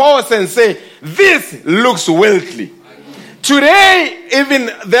 and pause and say, this looks worldly? Today, even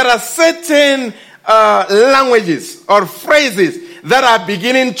there are certain languages or phrases that are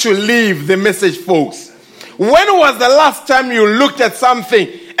beginning to leave the message, folks. When was the last time you looked at something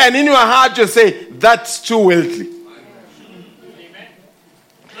and in your heart you say, that's too worldly?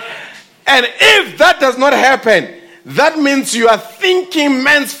 And if that does not happen, that means your thinking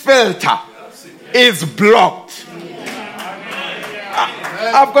man's filter is blocked.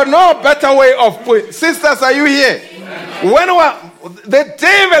 I've got no better way of putting it. Sisters, are you here? When the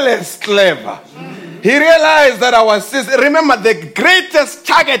devil is clever. He realized that our sister, remember, the greatest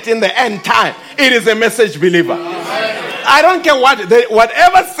target in the end time, it is a message believer. I don't care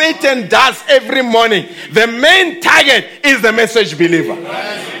whatever Satan does every morning, the main target is the message believer.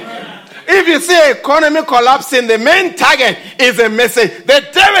 If you see economy collapsing, the main target is a message. The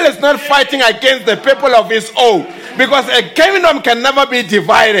devil is not fighting against the people of his own, because a kingdom can never be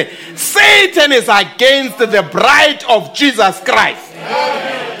divided. Satan is against the bride of Jesus Christ.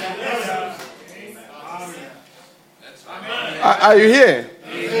 Are you here?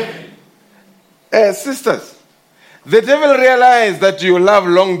 Sisters, the devil realized that you love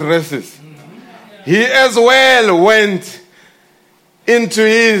long dresses. He as well went into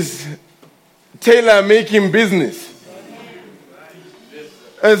his tailor-making business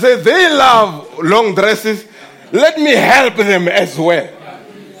and said, they love long dresses. Let me help them as well.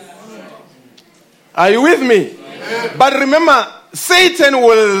 Are you with me? But remember, Satan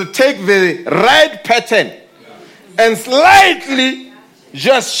will take the right pattern and slightly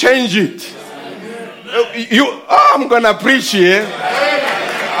just change it. I'm going to preach here.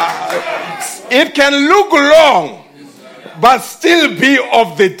 It can look long, but still be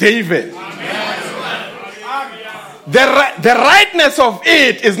of the devil. The rightness of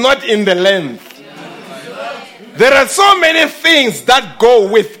it is not in the length. There are so many things that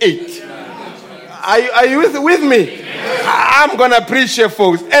go with it. Are you with me? I'm going to preach here,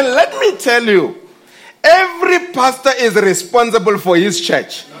 folks. And let me tell you, every pastor is responsible for his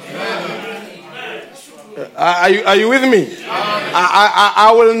church. Are you with me?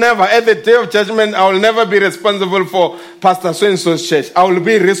 I will never, at the day of judgment, I will never be responsible for Pastor so-and-so's church. I will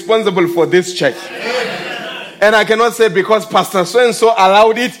be responsible for this church. And I cannot say because Pastor so-and-so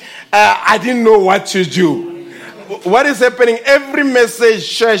allowed it, I didn't know what to do. What is happening? Every message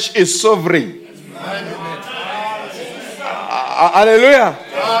church is sovereign. Hallelujah.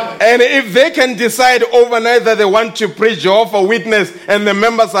 And if they can decide overnight that they want to preach Jehovah's Witness and the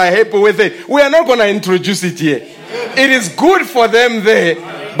members are happy with it, we are not going to introduce it here. It is good for them there,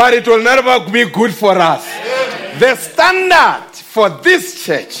 but it will never be good for us. The standard for this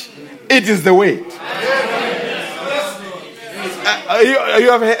church, it is the way.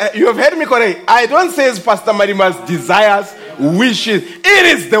 You have heard me correct. I don't say it's Pastor Marima's desires, wishes. It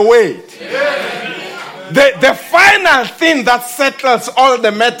is the way. The final thing that settles all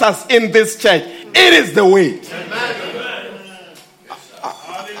the matters in this church, it is the way.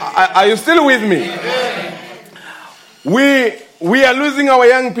 Are you still with me? We are losing our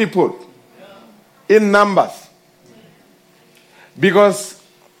young people in numbers because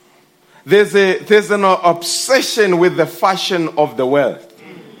there's an obsession with the fashion of the world.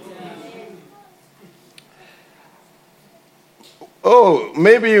 Oh,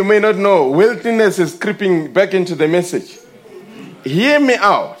 maybe you may not know. Worldliness is creeping back into the message. Hear me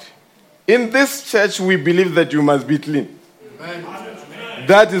out. In this church, we believe that you must be clean.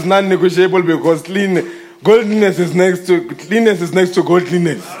 That is non-negotiable because cleanness is next to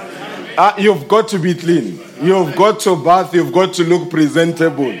godliness. You've got to be clean. You've got to bath. You've got to look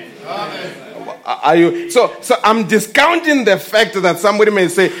presentable. Are you? So I'm discounting the fact that somebody may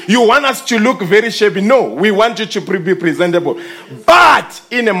say, you want us to look very shabby. No, we want you to be presentable. But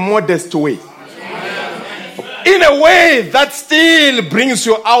in a modest way. In a way that still brings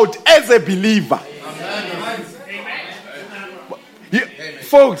you out as a believer.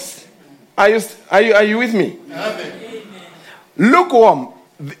 Folks, are you with me? Lukewarm.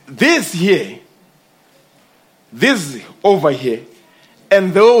 This here, this over here,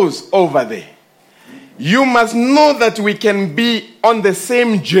 and those over there. You must know that we can be on the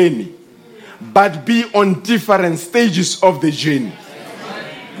same journey, but be on different stages of the journey.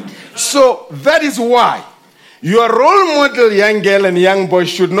 So that is why your role model, young girl and young boy,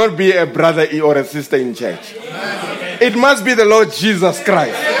 should not be a brother or a sister in church. It must be the Lord Jesus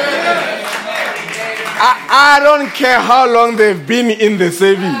Christ. I don't care how long they've been in the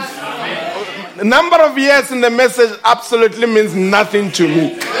service. Number of years in the message absolutely means nothing to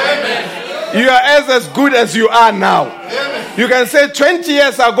me. You are as good as you are now. You can say 20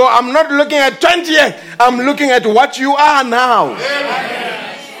 years ago, I'm not looking at 20 years. I'm looking at what you are now.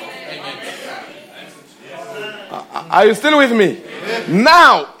 Are you still with me?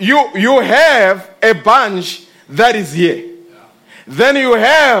 Now, you have a bunch that is here. Then you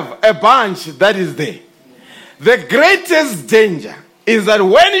have a bunch that is there. The greatest danger is that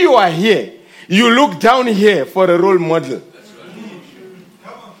when you are here, you look down here for a role model.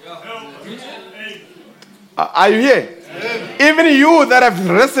 Are you here? Even you that have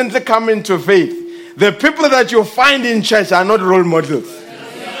recently come into faith, the people that you find in church are not role models.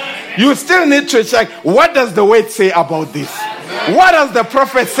 You still need to check, what does the word say about this? What does the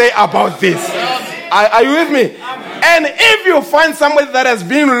prophet say about this? Are you with me? And if you find somebody that has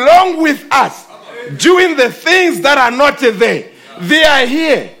been long with us, doing the things that are not there, they are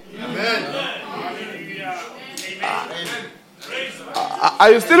here.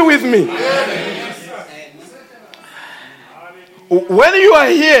 Are you still with me? When you are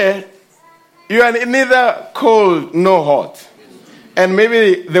here, you are neither cold nor hot. And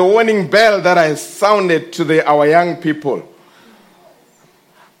maybe the warning bell that I sounded to our young people.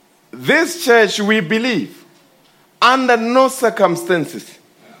 This church, we believe, under no circumstances,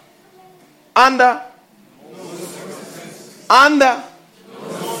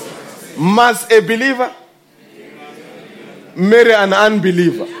 must a believer marry an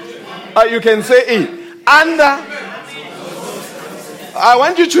unbeliever. You can say it. I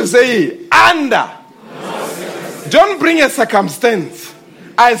want you to say it. Don't bring a circumstance.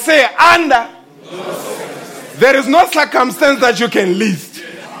 I say under. There is no circumstance that you can list.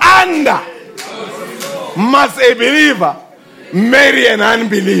 Must a believer marry an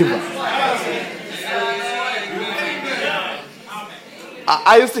unbeliever.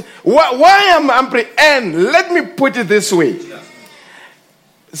 Why am I? And let me put it this way.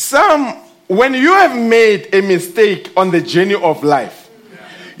 When you have made a mistake on the journey of life,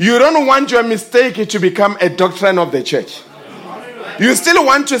 you don't want your mistake to become a doctrine of the church. You still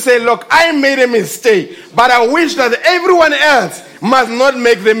want to say, look, I made a mistake, but I wish that everyone else must not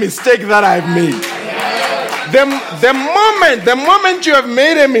make the mistake that I've made. The moment you have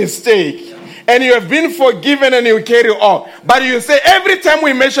made a mistake and you have been forgiven and you carry on, but you say, every time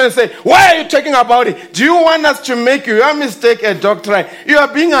we mention, say, why are you talking about it? Do you want us to make your mistake a doctrine? You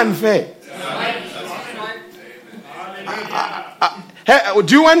are being unfair. Hey,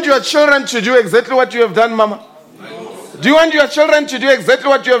 do you want your children to do exactly what you have done, Mama? Do you want your children to do exactly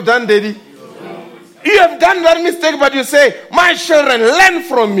what you have done, Daddy? You have done that mistake, but you say, my children, learn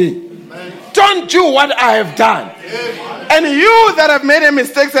from me. Don't do what I have done. And you that have made a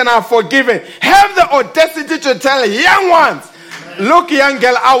mistake and are forgiven, have the audacity to tell young ones, look, young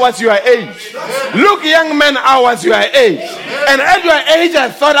girl, I was your age. Look, young man, I was your age. And at your age, I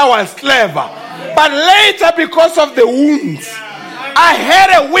thought I was clever. But later, because of the wounds, I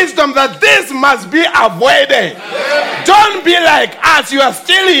had a wisdom that this must be avoided. Don't be like us. You are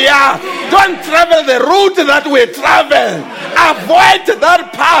still here. Don't travel the route that we travel. Avoid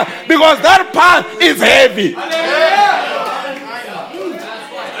that path because that path is heavy.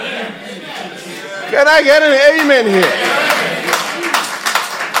 Can I get an amen here?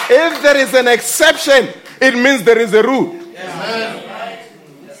 If there is an exception, it means there is a rule.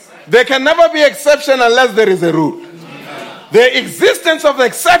 There can never be exception unless there is a rule. The existence of the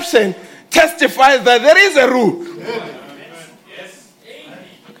exception testifies that there is a rule.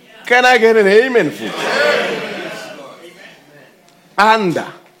 Can I get an amen, please?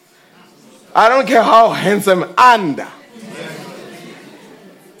 Under. I don't care how handsome, under.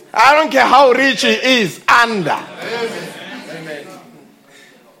 I don't care how rich he is, under.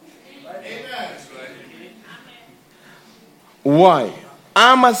 Why?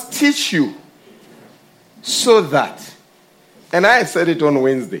 I must teach you so that, and I said it on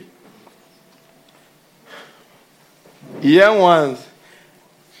Wednesday, young ones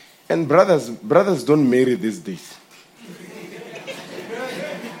and brothers don't marry these days.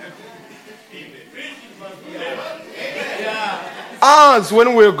 Us,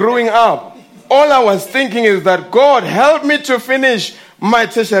 when we were growing up, all I was thinking is that God help me to finish my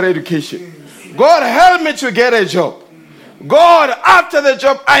tertiary education. God help me to get a job. God, after the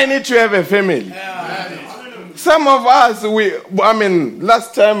job, I need to have a family. Some of us,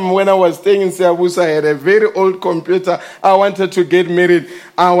 last time when I was staying in Siabusa, I had a very old computer. I wanted to get married.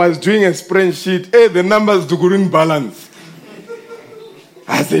 I was doing a spreadsheet. Hey, the numbers couldn't balance.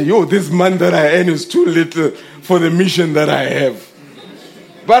 I said, this money that I earn is too little for the mission that I have.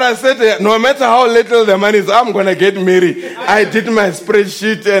 But I said, no matter how little the money is, I'm going to get married. I did my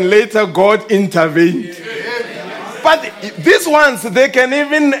spreadsheet and later God intervened. But these ones, they can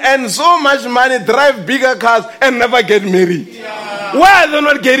even earn so much money, drive bigger cars and never get married. Why are they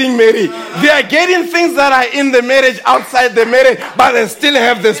not getting married? They are getting things that are in the marriage, outside the marriage, but they still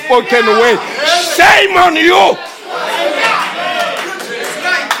have the spoken word. Shame on you!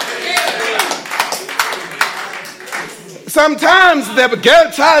 Sometimes the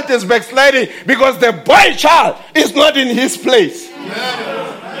girl child is backsliding because the boy child is not in his place.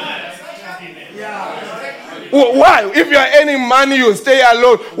 Why? If you are earning money, you stay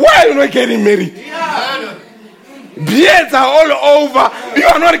alone. Why are you not getting married? Beards are all over. You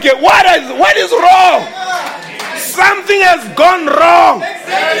are not getting. What is wrong? Something has gone wrong.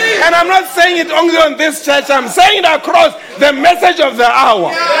 And I'm not saying it only on this church. I'm saying it across the message of the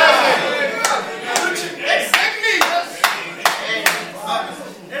hour.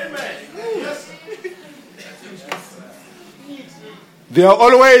 They are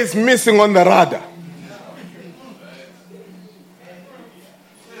always missing on the radar.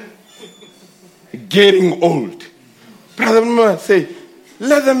 Getting old. Brother Mama say,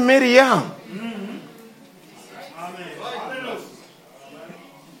 let them marry young.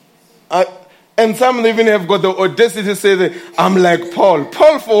 And some even have got the audacity to say that I'm like Paul.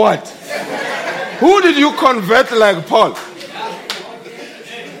 Paul for what? Who did you convert like Paul?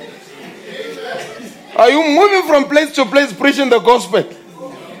 Are you moving from place to place preaching the gospel?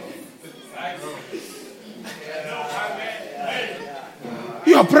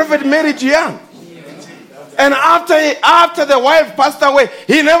 Your prophet married young. And after the wife passed away,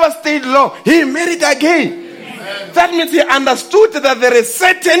 he never stayed long. He married again. That means he understood that there is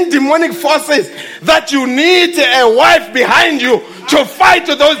certain demonic forces that you need a wife behind you to fight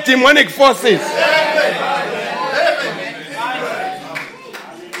those demonic forces.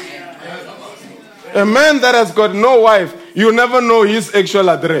 A man that has got no wife, you never know his actual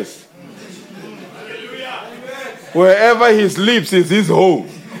address. Wherever he sleeps is his home.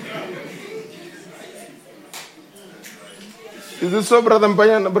 Is it so, Brother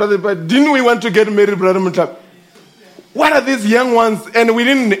Mpayana? Brother, didn't we want to get married, Brother Mutab? What are these young ones? And we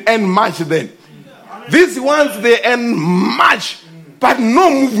didn't earn much then. These ones, they earn much, but no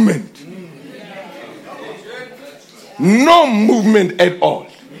movement. No movement at all.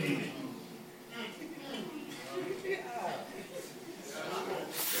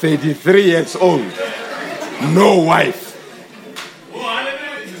 "33 years old, no wife."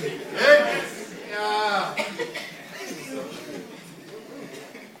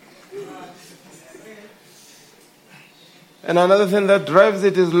 And another thing that drives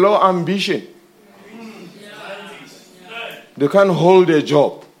it is low ambition. They can't hold a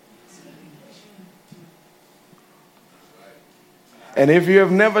job. And if you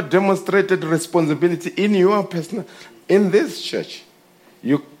have never demonstrated responsibility in your personal, in this church,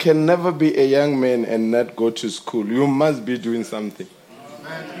 you can never be a young man and not go to school. You must be doing something.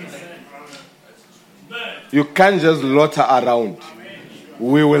 You can't just loiter around.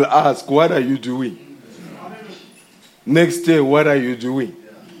 We will ask, what are you doing? Next day, what are you doing?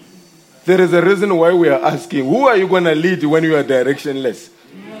 There is a reason why we are asking, who are you going to lead when you are directionless?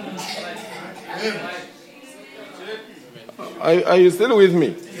 Are you still with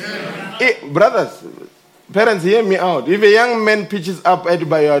me? Hey, brothers, parents, hear me out. If a young man pitches up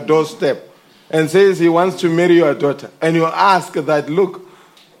by your doorstep and says he wants to marry your daughter, and you ask that, look,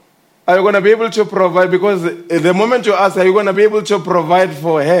 are you going to be able to provide? Because the moment you ask, are you going to be able to provide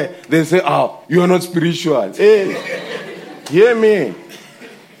for her? They say, oh, you are not spiritual. Hey, hear me.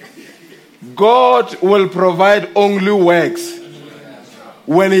 God will provide only works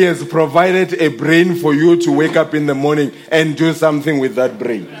when he has provided a brain for you to wake up in the morning and do something with that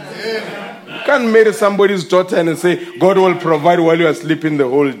brain. You can't marry somebody's daughter and say, God will provide while you are sleeping the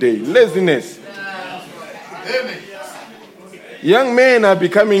whole day. Laziness. Young men are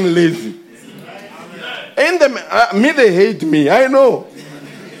becoming lazy. They hate me. I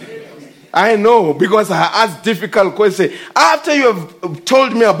know, because I ask difficult questions. After you have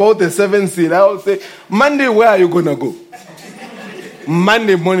told me about the 7th seal, I will say, Monday, where are you going to go?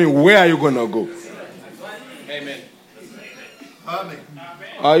 Monday morning, where are you going to go? Amen.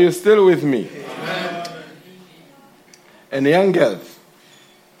 Are you still with me? Amen. And young girls,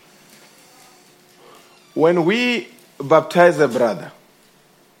 when we baptize a brother,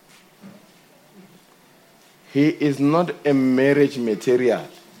 he is not a marriage material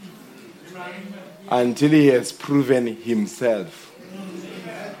until he has proven himself.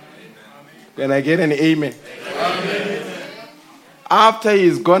 Can I get an amen? Amen. After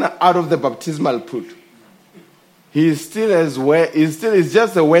he's gone out of the baptismal pool, he is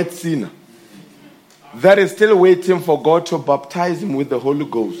just a wet sinner that is still waiting for God to baptize him with the Holy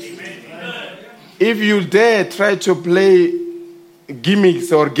Ghost. Amen. If you dare try to play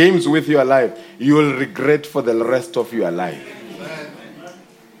gimmicks or games with your life, you will regret for the rest of your life. Amen.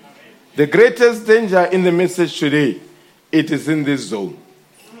 The greatest danger in the message today, it is in this zone.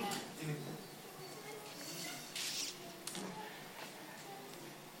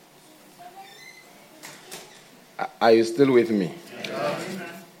 Are you still with me? Amen.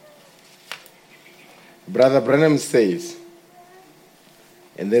 Brother Branham says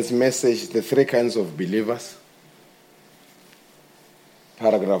in this message, the 3 kinds of believers,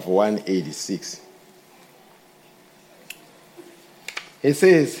 paragraph 186. He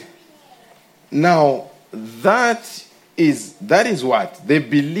says, now that is what? The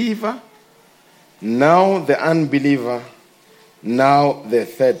believer, now the unbeliever, now the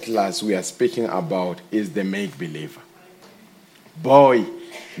third class we are speaking about is the make-believer. Boy,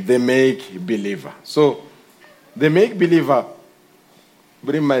 the make-believer. So, the make-believer,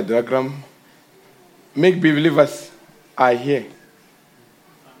 bring my diagram. Make-believers are here.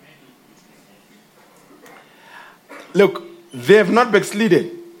 Look, they have not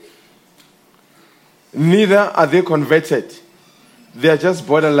backslidden. Neither are they converted. They are just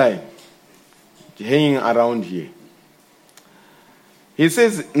borderline, hanging around here. He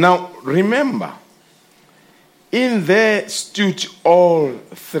says, now remember, in there stood all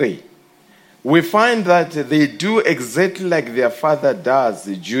 3. We find that they do exactly like their father does,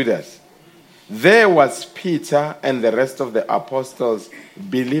 Judas. There was Peter and the rest of the apostles,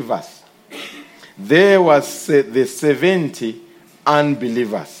 believers. There was the 70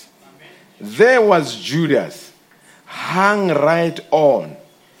 unbelievers. There was Judas, hung right on.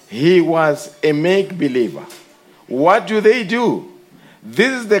 He was a make-believer. What do?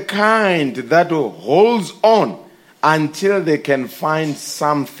 This is the kind that holds on until they can find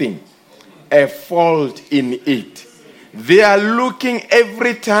something, a fault in it. They are looking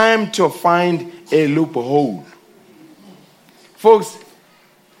every time to find a loophole. Folks,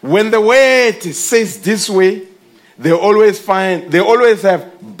 when the word says this way, they always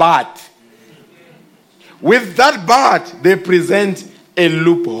have but. With that but, they present a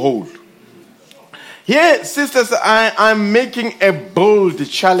loophole. Here, sisters, I'm making a bold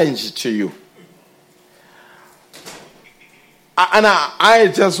challenge to you. And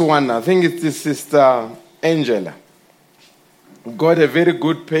I just wonder, I think it's this Sister Angela, got a very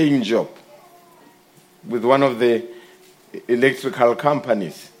good paying job with one of the electrical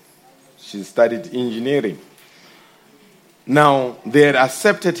companies. She studied engineering. Now, they had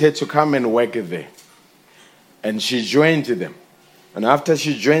accepted her to come and work there. And she joined them. And after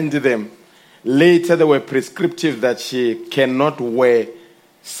she joined them, later they were prescriptive that she cannot wear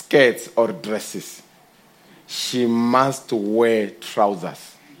skirts or dresses. She must wear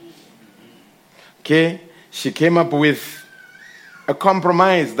trousers. Okay? She came up with a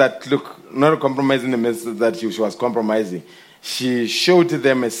compromise that, look, not a compromise in the sense that she was compromising. She showed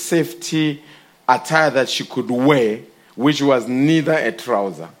them a safety attire that she could wear, which was neither a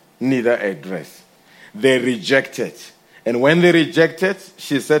trouser, neither a dress. They rejected. And when they rejected,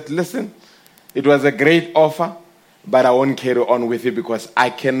 she said, listen, it was a great offer, but I won't carry on with it because I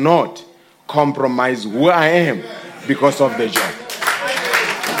cannot compromise who I am because of the job.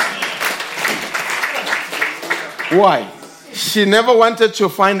 Why? She never wanted to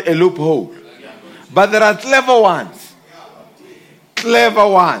find a loophole. But there are clever ones. Clever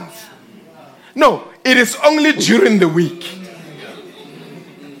ones. No, it is only during the week.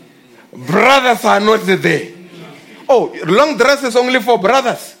 Brothers are not there. Oh, long dress is only for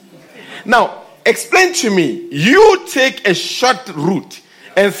brothers. Now, explain to me. You take a short route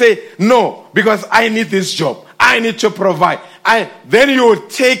and say, no, because I need this job. I need to provide. Then you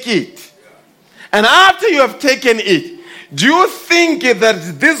take it. And after you have taken it, do you think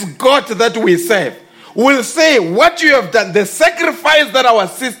that this God that we serve will say what you have done, the sacrifice that our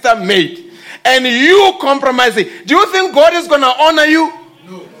sister made, and you compromise it? Do you think God is going to honor you?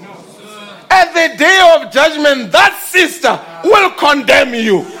 No. At the day of judgment, that sister will condemn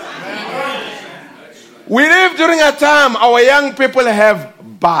you. We live during a time our young people have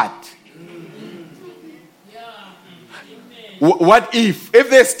bad. What if? If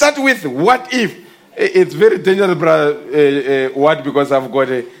they start with what if, it's very dangerous, brother. What? Because I've got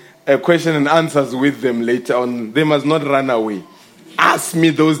a question and answers with them later on. They must not run away. Ask me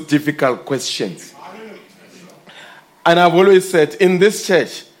those difficult questions. And I've always said, in this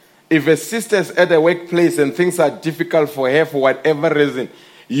church, if a sister's at a workplace and things are difficult for her for whatever reason,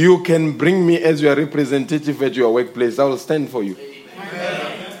 you can bring me as your representative at your workplace. I will stand for you. Amen.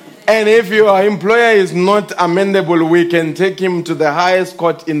 And if your employer is not amendable, we can take him to the highest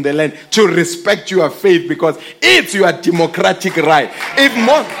court in the land to respect your faith because it's your democratic right. If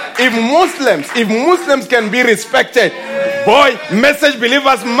Muslims can be respected, boy, message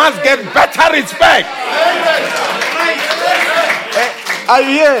believers must get better respect. Are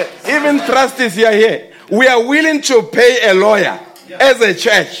you here? Even trustees here. We are willing to pay a lawyer as a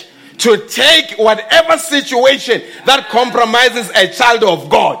church to take whatever situation that compromises a child of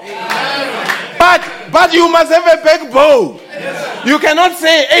God. But you must have a backbone. You cannot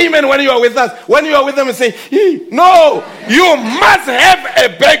say amen when you are with us. When you are with them and say, no, you must have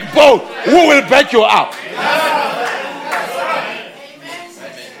a backbone who will back you up.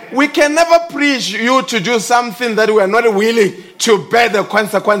 We can never preach you to do something that we are not willing to bear the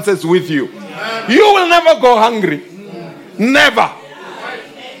consequences with you. You will never go hungry. Never.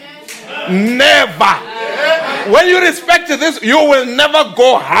 Never. When you respect this, you will never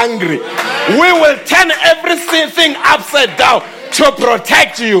go hungry. We will turn everything upside down to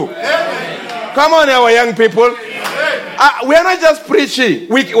protect you. Come on, our young people. We are not just preaching.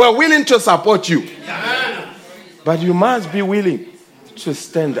 We are willing to support you. But you must be willing to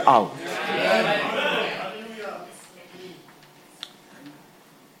stand out.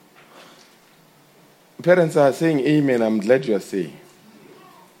 Parents are saying amen. I'm glad you are saying.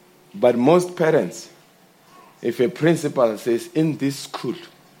 But most parents, if a principal says, in this school,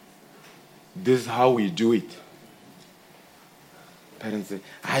 this is how we do it. Parents say,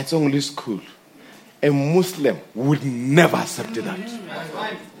 it's only school. A Muslim would never accept that.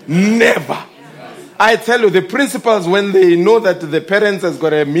 Never. I tell you, the principals, when they know that the parents has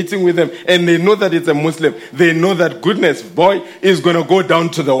got a meeting with them and they know that it's a Muslim, they know that goodness, boy, is going to go down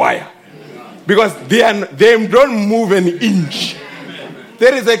to the wire. Because they don't move an inch.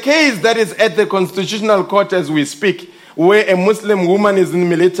 There is a case that is at the Constitutional Court as we speak, where a Muslim woman is in the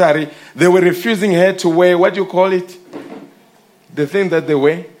military. They were refusing her to wear, what do you call it? The thing that they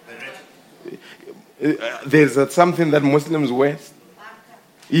wear? There's something that Muslims wear.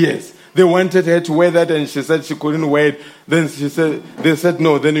 Yes. They wanted her to wear that and she said she couldn't wear it. Then they said,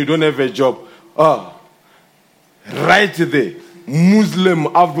 no, then you don't have a job. Right there. Muslim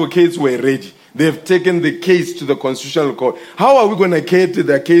advocates were ready. They've taken the case to the Constitutional Court. How are we going to take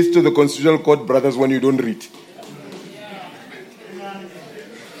the case to the Constitutional Court, brothers, when you don't read?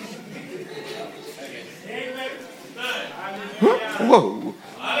 Whoa.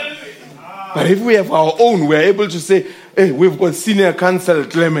 But if we have our own, we are able to say, hey, we've got senior counsel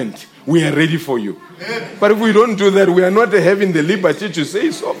Clement. We are ready for you. But if we don't do that, we are not having the liberty to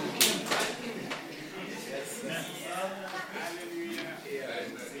say so.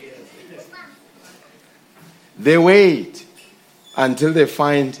 They wait until they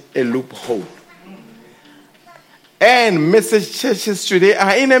find a loophole. And message churches today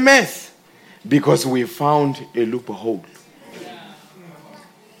are in a mess because we found a loophole.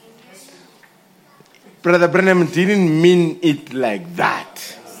 Brother Branham didn't mean it like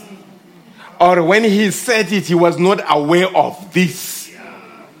that. Or when he said it, he was not aware of this.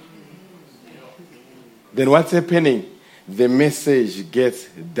 Then what's happening? The message gets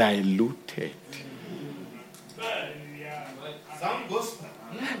diluted.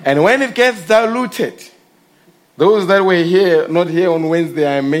 And when it gets diluted, those that were here, not here on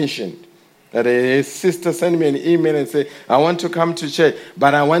Wednesday, I mentioned that a sister sent me an email and said, I want to come to church,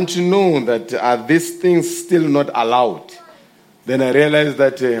 but I want to know that are these things still not allowed? Then I realized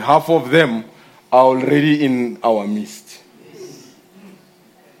that half of them are already in our midst.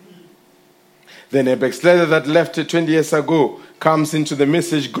 Then a backslider that left 20 years ago comes into the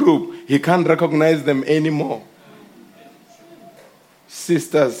message group. He can't recognize them anymore.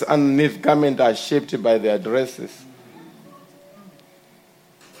 Sisters underneath garment are shaped by their dresses.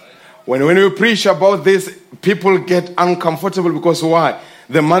 When we preach about this, people get uncomfortable because why?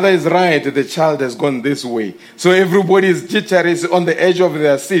 The mother is right, the child has gone this way. So everybody is jittery, is on the edge of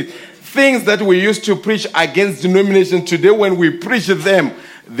their seat. Things that we used to preach against denomination, today when we preach them,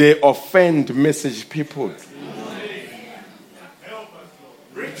 they offend message people.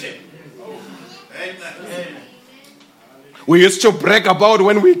 We used to brag about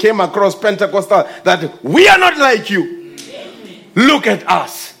when we came across Pentecostal that we are not like you. Look at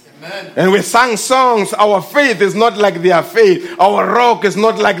us. And we sang songs. Our faith is not like their faith. Our rock is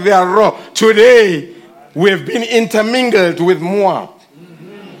not like their rock. Today, we have been intermingled with Moab.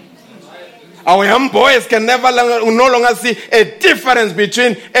 Our young boys can no longer see a difference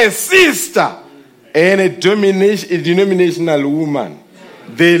between a sister and a denominational woman.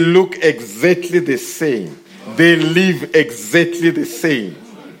 They look exactly the same. They live exactly the same.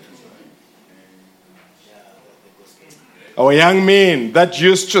 Our young men that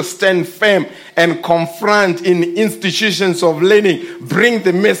used to stand firm and confront in institutions of learning, bring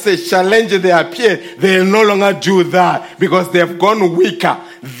the message, challenge their peers, they no longer do that because they have gone weaker.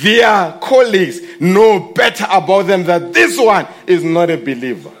 Their colleagues know better about them that this one is not a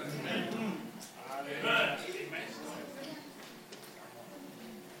believer.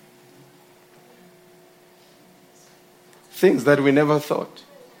 Things that we never thought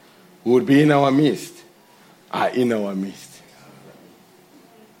would be in our midst are in our midst.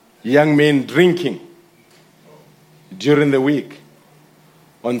 Young men drinking during the week.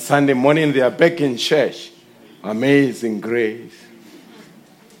 On Sunday morning, they are back in church. Amazing grace.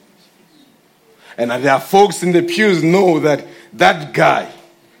 And there are folks in the pews know that that guy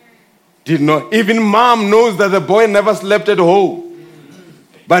did not. Even mom knows that the boy never slept at home.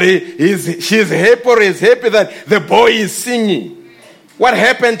 But she's happy or is happy that the boy is singing. What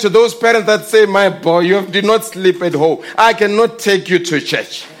happened to those parents that say, my boy, you did not sleep at home. I cannot take you to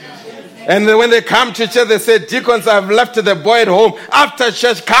church. And when they come to church, they say, deacons, I've left the boy at home. After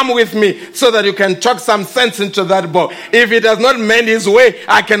church, come with me so that you can talk some sense into that boy. If he does not mend his way,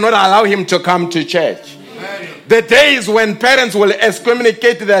 I cannot allow him to come to church. Amen. The days when parents will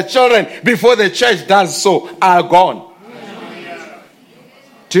excommunicate their children before the church does so are gone.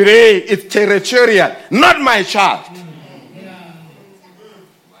 Today, it's territorial. Not my child.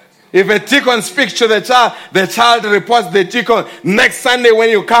 If a deacon speaks to the child reports the deacon. Next Sunday when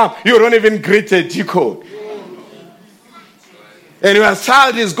you come, you don't even greet a deacon. And your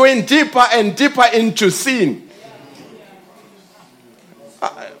child is going deeper and deeper into sin.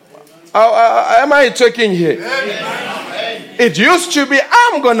 Am I talking here? It used to be,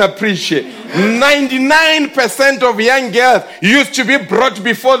 I'm going to preach it. 99% of young girls used to be brought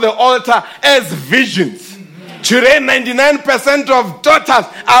before the altar as visions. Today, 99% of daughters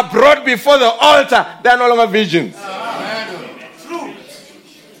are brought before the altar. They are no longer visions.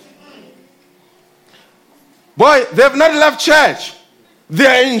 Boy, they have not left church. They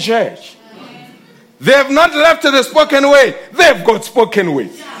are in church. They have not left the spoken word. They have got spoken word.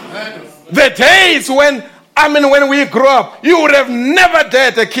 The days when we grew up, you would have never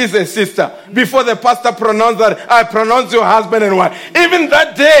dared to kiss a sister before the pastor pronounced that, I pronounce your husband and wife. Even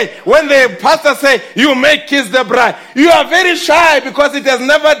that day, when the pastor say, you may kiss the bride, you are very shy because it has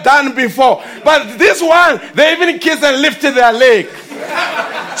never done before. But this one, they even kiss and lift their leg.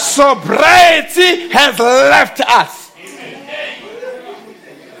 Sobriety has left us.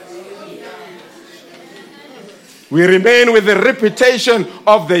 We remain with the reputation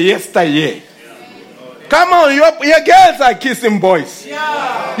of the yesteryear. Come on, your girls are kissing boys.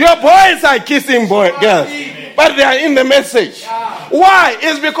 Yeah. Your boys are kissing girls. But they are in the message. Yeah. Why?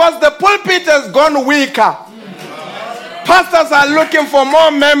 It's because the pulpit has gone weaker. Pastors are looking for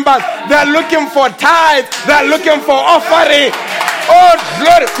more members. They're looking for tithes. They're looking for offering. Oh,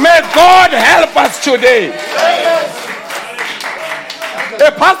 Lord, may God help us today.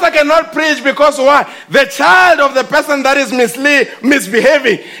 A pastor cannot preach because why? The child of the person that is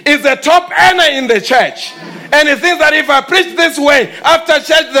misbehaving is the top earner in the church. And he thinks that if I preach this way, after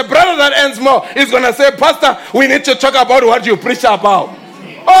church, the brother that earns more is going to say, Pastor, we need to talk about what you preach about.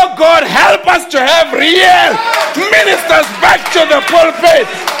 Oh God, help us to have real ministers back to the pulpit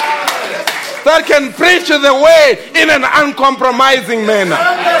that can preach the way in an uncompromising manner.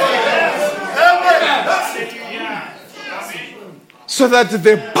 So that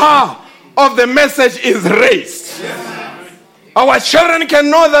the bar of the message is raised. Our children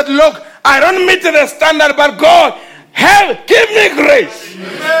can know that, look, I don't meet the standard, but God, help, give me grace.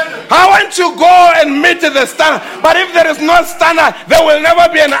 I want to go and meet the standard. But if there is no standard, there will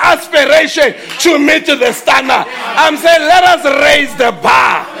never be an aspiration to meet the standard. I'm saying, let us raise the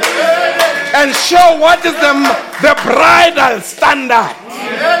bar and show what is the bridal standard.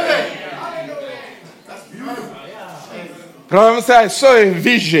 Brother said, I saw a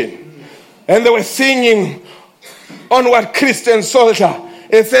vision, and they were singing Onward Christian Soldier.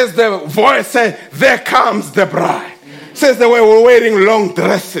 It says the voice said, there comes the bride. It says they were wearing long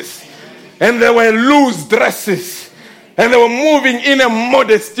dresses, and they were loose dresses, and they were moving in a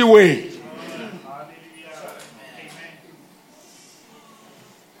modesty way.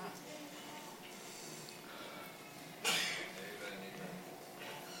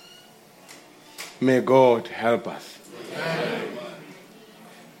 May God help us.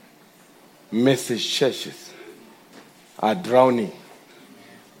 Message churches are drowning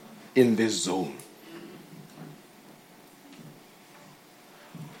in this zone.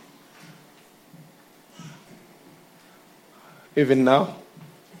 Even now,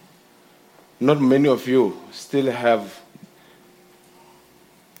 not many of you still have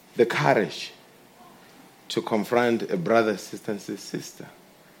the courage to confront a brother, sister, and sister.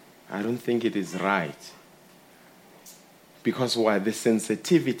 I don't think it is right. Because why? The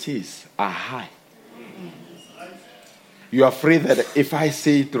sensitivities are high. You are afraid that if I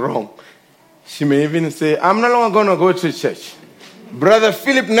say it wrong, she may even say, I'm no longer going to go to church. Brother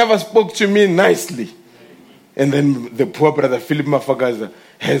Philip never spoke to me nicely. And then the poor brother Philip Mafagaza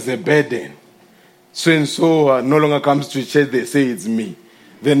has a burden. So no longer comes to church, they say it's me.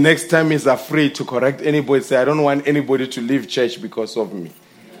 The next time he's afraid to correct anybody, say, I don't want anybody to leave church because of me.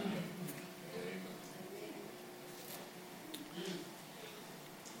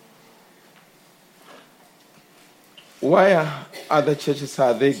 Why are other churches,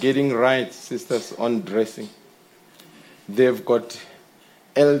 are they getting right, sisters, on dressing? They've got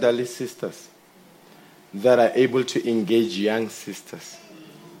elderly sisters that are able to engage young sisters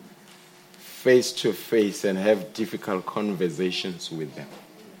face to face and have difficult conversations with them.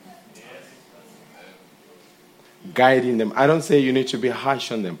 Guiding them. I don't say you need to be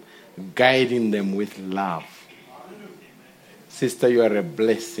harsh on them. Guiding them with love. Sister, you are a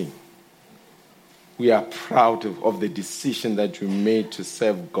blessing. We are proud of the decision that you made to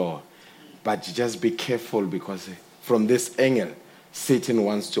serve God. But just be careful, because from this angle, Satan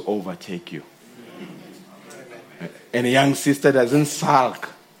wants to overtake you. And a young sister doesn't sulk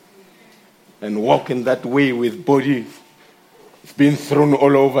and walk in that way with body being thrown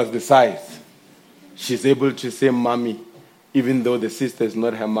all over the sides. She's able to say, Mommy, even though the sister is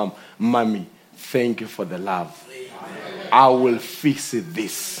not her mom, Mommy, thank you for the love. I will fix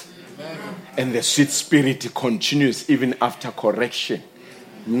this. And the sweet spirit continues even after correction.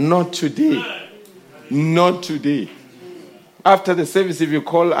 Not today. Not today. After the service, if you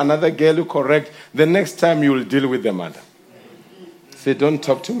call another girl to correct, the next time you will deal with the mother. Say, don't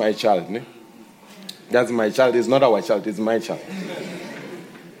talk to my child. Ne? That's my child. It's not our child. It's my child.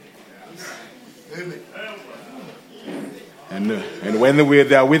 And when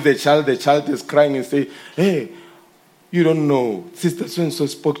they are with the child is crying and say, hey, you don't know, Sister so-and-so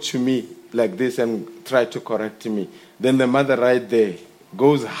spoke to me like this and tried to correct me. Then the mother right there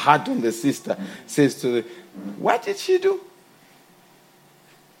goes hard on the sister, says to the, what did she do?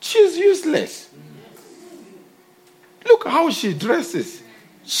 She's useless. Look how she dresses.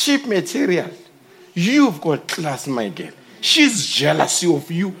 Cheap material. You've got class, my girl. She's jealous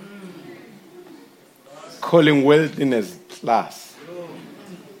of you. Calling wealthiness class.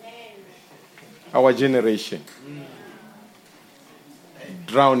 Our generation.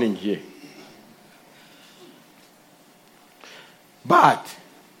 Drowning here. But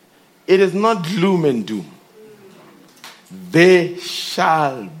it is not gloom and doom. There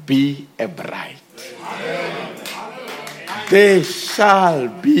shall be a bride. There shall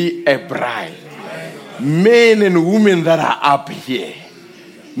be a bride. Men and women that are up here.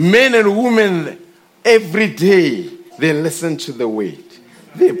 Men and women, every day, they listen to the word.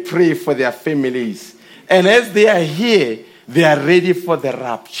 They pray for their families. And as they are here, they are ready for the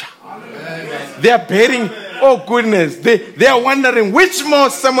rapture. Amen. They are bearing, oh goodness, they are wondering, which more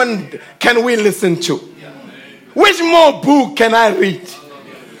sermon can we listen to? Which more book can I read?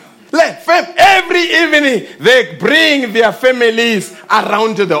 Every evening, they bring their families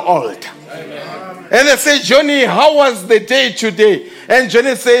around to the altar. And they say, Johnny, how was the day today? And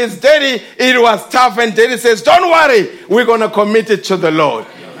Johnny says, Daddy, it was tough. And Daddy says, don't worry, we're going to commit it to the Lord.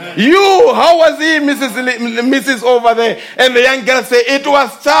 You, how was he, Mrs. over there? And the young girl say, it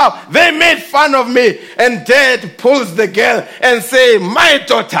was tough. They made fun of me. And Dad pulls the girl and say, my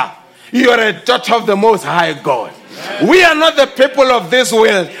daughter, you are a daughter of the Most High God. We are not the people of this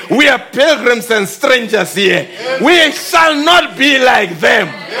world. We are pilgrims and strangers here. We shall not be like them.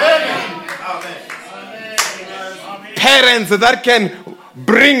 Parents that can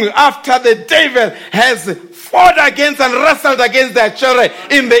bring, after the devil has fought against and wrestled against their children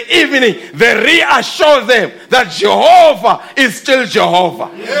in the evening, they reassure them that Jehovah is still Jehovah.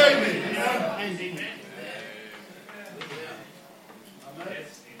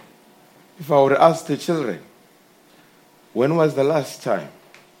 If I would ask the children, when was the last time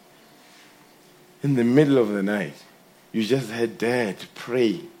in the middle of the night you just heard Dad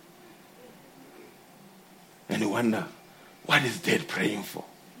pray? And you wonder, what is Dad praying for?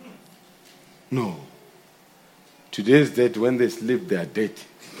 No. Today's dead, when they sleep, they are dead.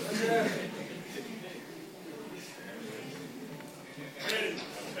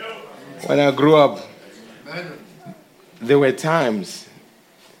 When I grew up, there were times,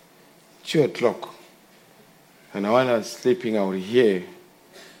 2 o'clock, and when I was sleeping, I would hear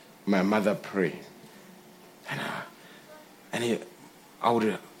my mother pray.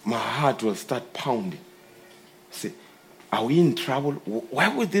 My heart will start pounding. Say, are we in trouble? Why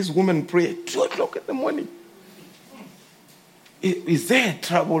would this woman pray at 2 o'clock in the morning? Is there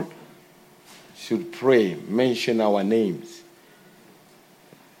trouble? Should pray, mention our names.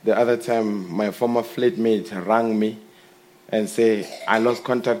 The other time, my former flatmate rang me and said, I lost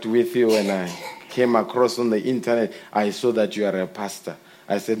contact with you and I came across on the internet. I saw that you are a pastor.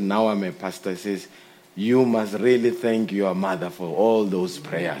 I said, now I'm a pastor. He says, you must really thank your mother for all those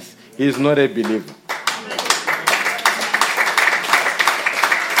prayers. He's not a believer.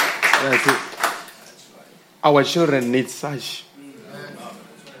 And I said, our children need such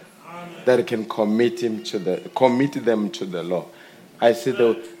that can commit them to the Lord. I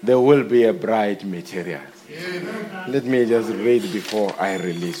said, there will be a bride material. Let me just read before I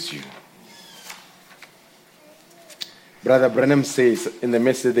release you. Brother Branham says in the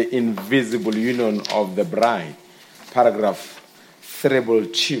message, The Invisible Union of the Bride, paragraph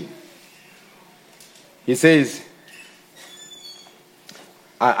 322. He says,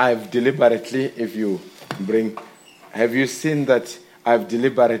 I've deliberately, if you bring, have you seen that I've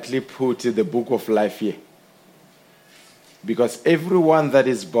deliberately put the book of life here? Because everyone that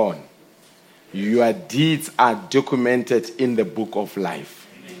is born, your deeds are documented in the book of life.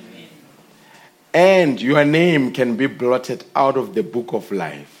 And your name can be blotted out of the book of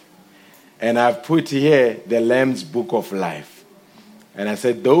life. And I've put here the Lamb's book of life. And I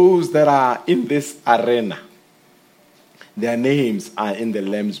said, those that are in this arena, their names are in the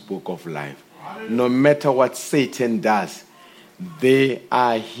Lamb's book of life. No matter what Satan does, they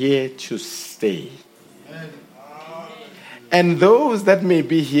are here to stay. And those that may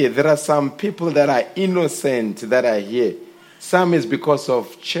be here, there are some people that are innocent that are here. Some is because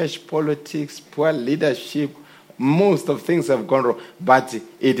of church politics, poor leadership. Most of things have gone wrong. But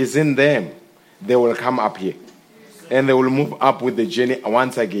it is in them. They will come up here. And they will move up with the journey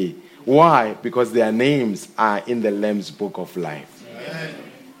once again. Why? Because their names are in the Lamb's book of life. Amen.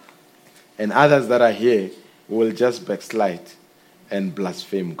 And others that are here will just backslide and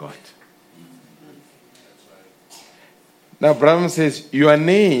blaspheme God. Now, Branham says, your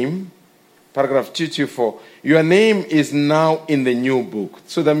name, paragraph 224, your name is now in the new book.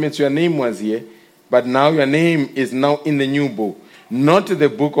 So that means your name was here, but now your name is now in the new book, not the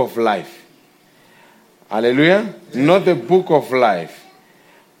book of life. Hallelujah? Not the book of life,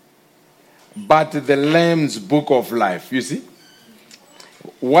 but the Lamb's book of life. You see?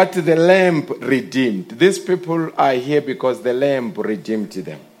 What the Lamb redeemed. These people are here because the Lamb redeemed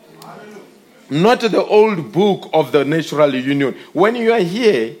them. Not the old book of the natural union. When you are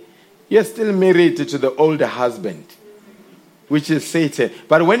here, you're still married to the older husband, which is Satan.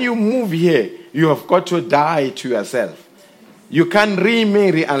 But when you move here, you have got to die to yourself. You can't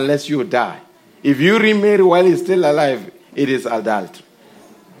remarry unless you die. If you remarry while he's still alive, it is adultery.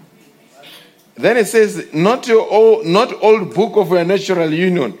 Then it says, not old book of your natural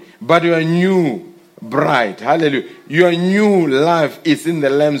union, but your new bride. Hallelujah. Your new life is in the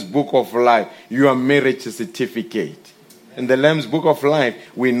Lamb's book of life, your marriage certificate. In the Lamb's book of life,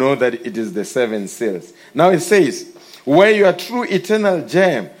 we know that it is the 7 seals. Now it says, where your true eternal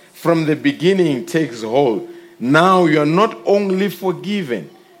gem from the beginning takes hold, now you are not only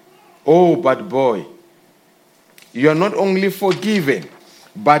forgiven, oh, but boy, you are not only forgiven,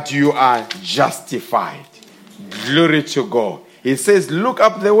 but you are justified. Glory to God. It says, look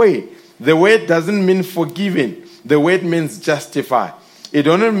up the way. The word doesn't mean forgiven. The word means justify. It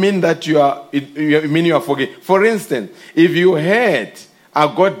doesn't mean that you are forgiven. For instance, if you heard, I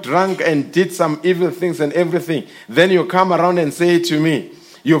got drunk and did some evil things and everything, then you come around and say to me,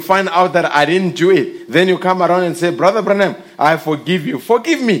 you find out that I didn't do it. Then you come around and say, Brother Branham, I forgive you.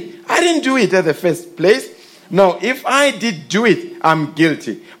 Forgive me. I didn't do it at the first place. No, if I did do it, I'm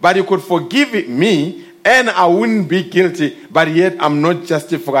guilty. But you could forgive me and I wouldn't be guilty, but yet I'm not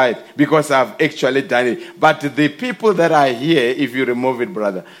justified because I've actually done it. But the people that are here, if you remove it,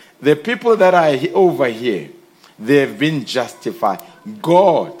 brother, the people that are over here, they have been justified.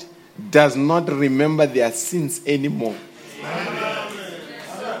 God does not remember their sins anymore.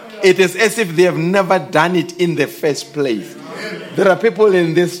 It is as if they have never done it in the first place. There are people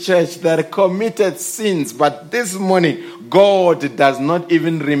in this church that committed sins, but this morning, God does not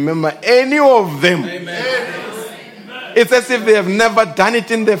even remember any of them. Amen. It's as if they have never done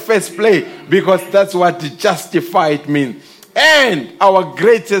it in the first place, because that's what justified means. And our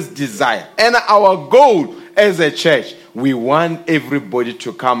greatest desire and our goal as a church, we want everybody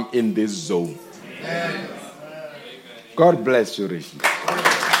to come in this zone. Amen. God bless you, richly.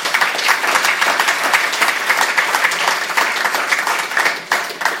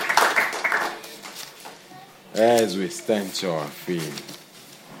 As we stand to our feet.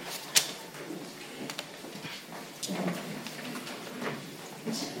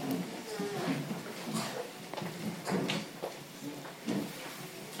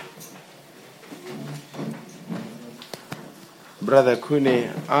 Brother Kune,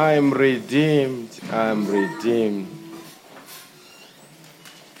 I am redeemed. I am redeemed.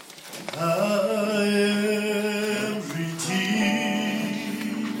 I am redeemed.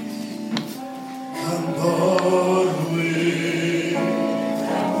 I'm born with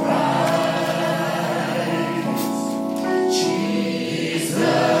Christ. Jesus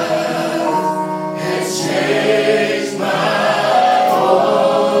has changed my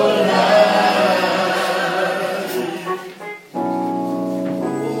whole life.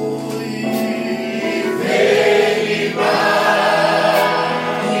 Oh, if anybody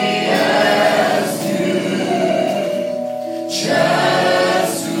asks you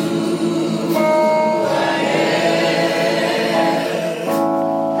just who I am,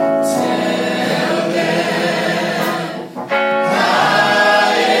 tell them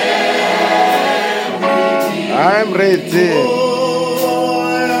I am redeemed. oh,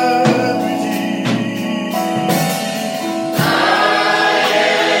 I am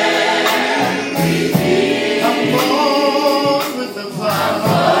redeemed. I'm born with the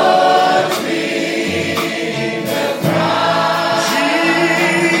power. Jesus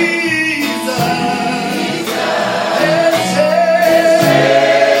has changed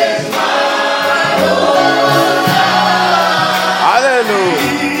my whole life. Hallelujah.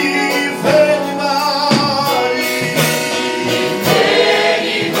 If anybody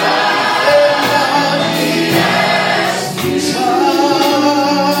asks you just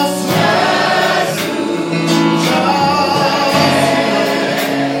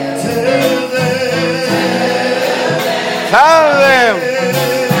Tell them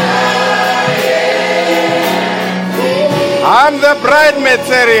I'm the bride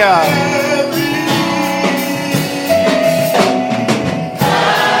material.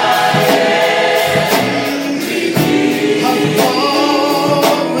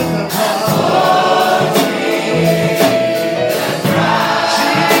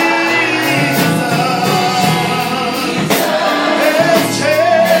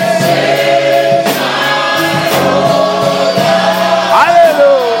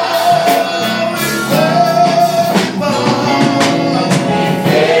 Hallelujah.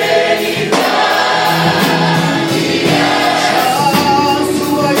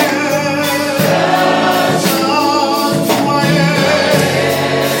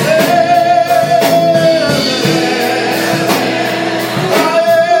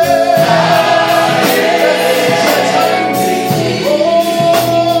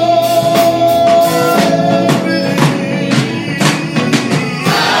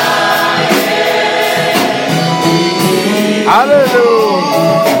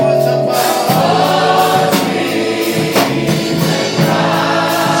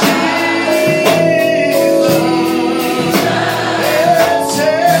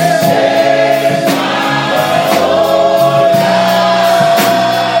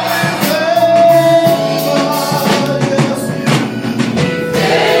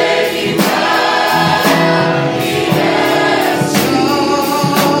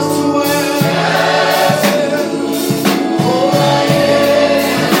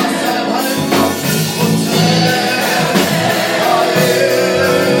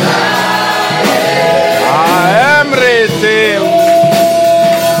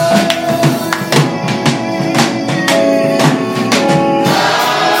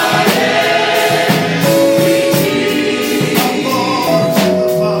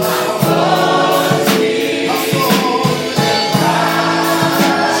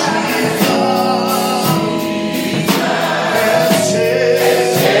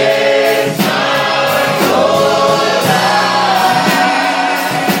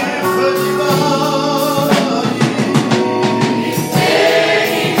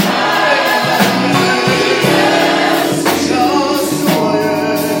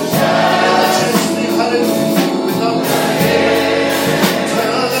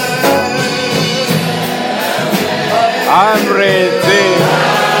 I'm ready.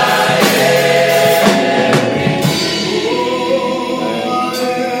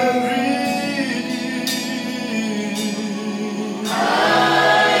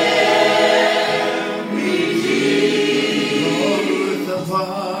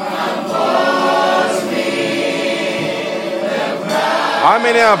 How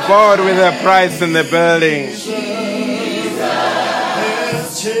many are bored with the price in the building?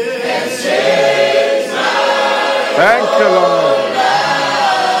 Thank you, Lord.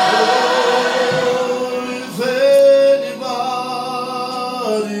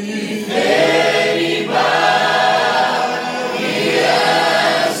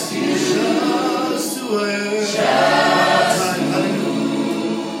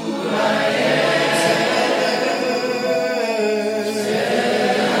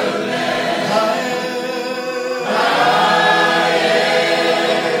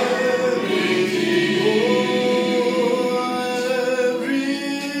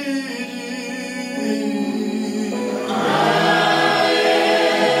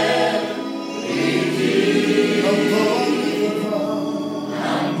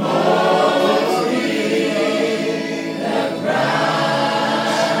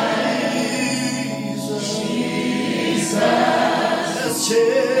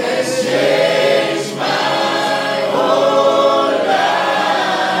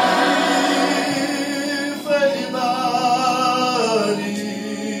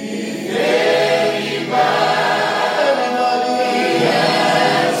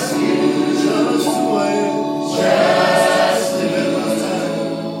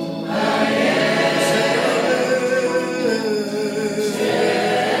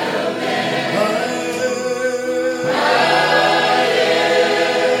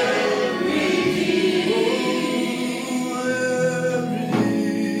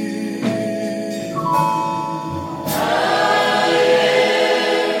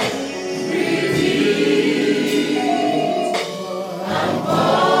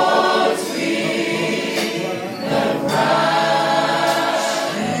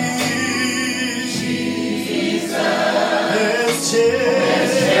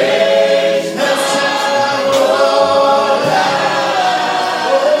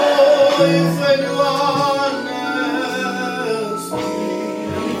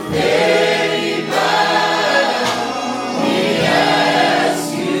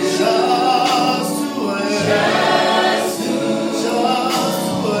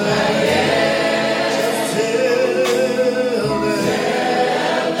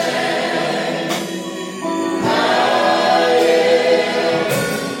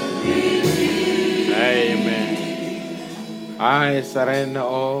 I surrender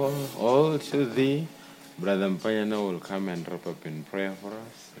all to thee. Brother Mpayana will come and wrap up in prayer for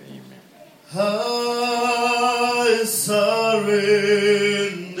us. Amen. I surrender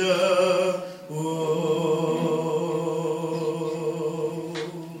all.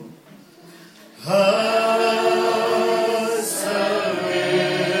 I surrender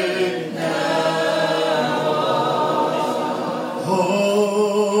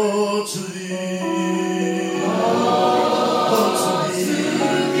all to thee. All to thee.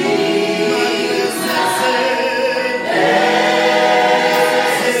 My blessed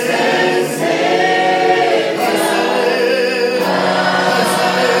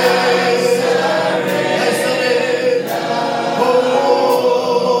Savior.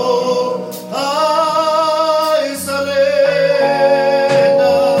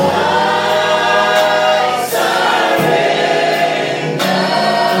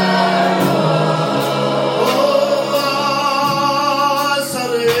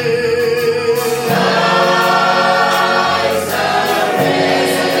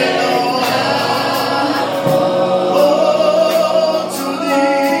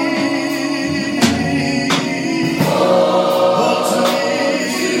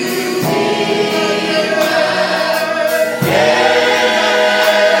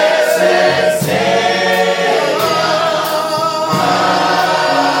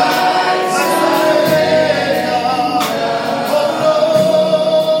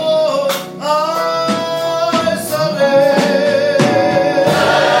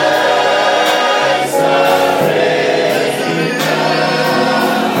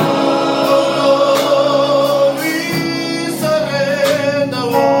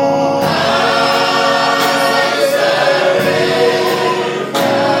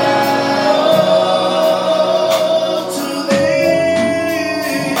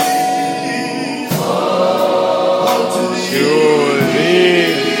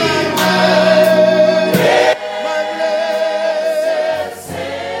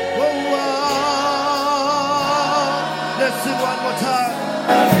 Let's sing one more time.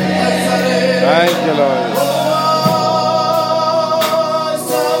 Thank you, Lord.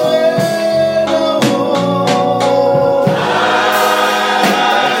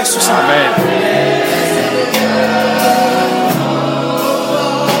 Amen.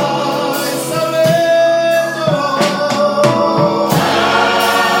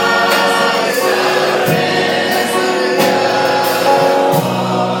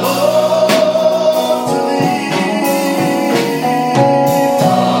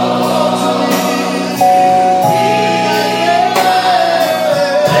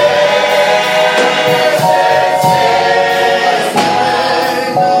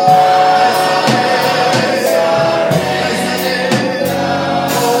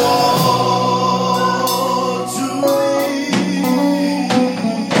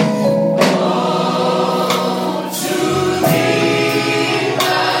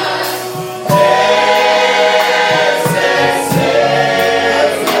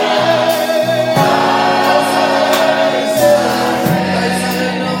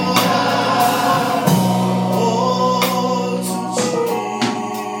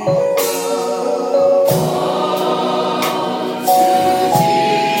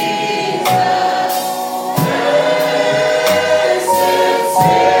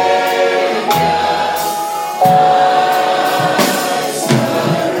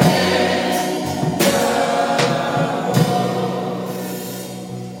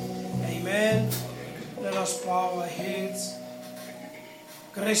 Amen. Let us bow our heads.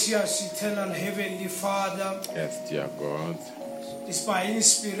 Gracious, eternal, heavenly Father, Yes, dear God. it's by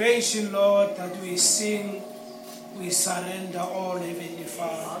inspiration, Lord, that we sing, we surrender all, Heavenly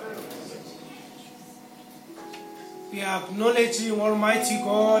Father. We are acknowledging, Almighty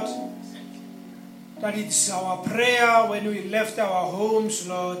God, that it's our prayer when we left our homes,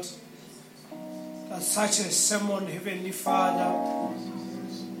 Lord, that such a sermon, Heavenly Father,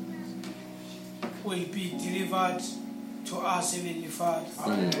 will be delivered to us, Heavenly Father.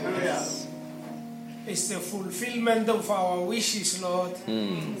 It's the fulfillment of our wishes, Lord.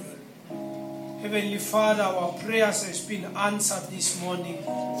 Heavenly Father, our prayers has been answered this morning.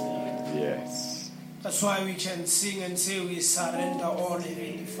 Yes. That's why we can sing and say we surrender all,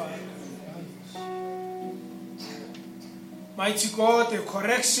 Heavenly Father. Mighty God, the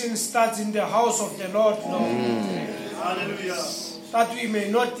correction starts in the house of the Lord, Lord. Hallelujah. That we may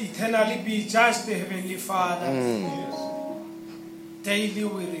not eternally be judged, Heavenly Father. Daily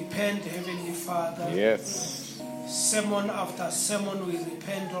we repent, Heavenly Father. Yes. Sermon after sermon we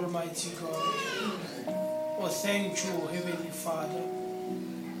repent, Almighty God. Oh, thank you, Heavenly Father,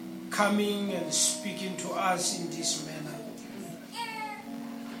 coming and speaking to us in this manner.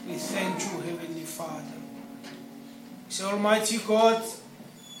 We thank you, Heavenly Father. So, Almighty God,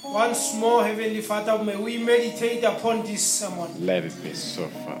 once more, Heavenly Father, may we meditate upon this sermon. Let it be so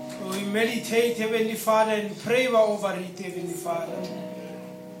far. May we meditate, Heavenly Father, and pray over it, Heavenly Father.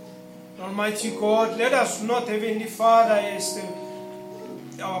 Almighty God, let us not, Heavenly Father, as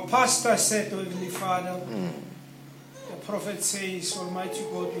our pastor said, Heavenly Father, the prophet says, Almighty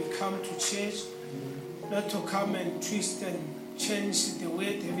God, we come to church not to come and twist and change the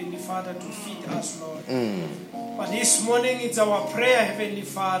word, Heavenly Father, to feed us, Lord. But this morning it's our prayer, Heavenly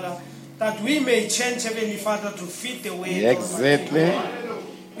Father, that we may change, Heavenly Father, to feed the word. Exactly. Almighty God.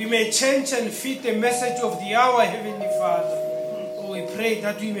 We may change and feed the message of the hour, Heavenly Father. Oh, we pray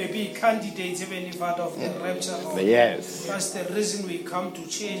that we may be candidates, Heavenly Father, of the rapture, Lord. Yes. That's the reason we come to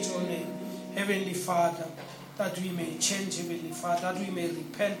church only, Heavenly Father, that we may change, Heavenly Father, that we may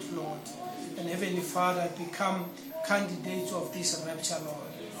repent, Lord, and Heavenly Father, become candidates of this rapture,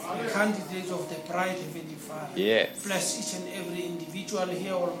 Lord, the candidates of the bride, Heavenly Father. Yes. Bless each and every individual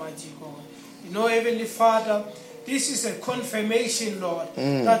here, Almighty God. You know, Heavenly Father, this is a confirmation, Lord,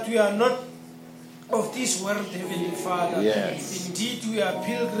 that we are not of this world, Heavenly Father. Yes. Indeed, we are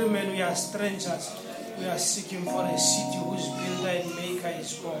pilgrims and we are strangers. We are seeking for a city whose builder and maker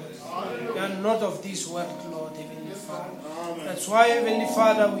is God. We are not of this world, Lord, Heavenly Father. That's why, Heavenly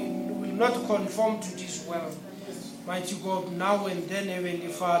Father, we will not conform to this world. Mighty God, now and then, Heavenly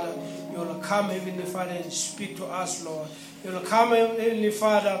Father, you will come, Heavenly Father, and speak to us, Lord. You will come, Heavenly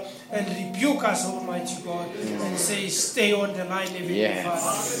Father, and rebuke us, Almighty God, and say, stay on the line, Heavenly Yes.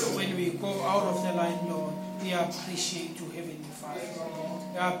 Father. When we go out of the line, Lord, we appreciate you, Heavenly Father.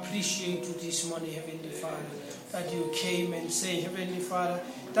 We appreciate you this morning, Heavenly Father, that you came and say, Heavenly Father,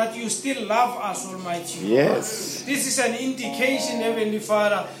 that you still love us, Almighty God. Yes. This is an indication, Heavenly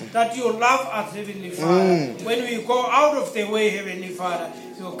Father, that you love us, Heavenly Father. When we go out of the way, Heavenly Father,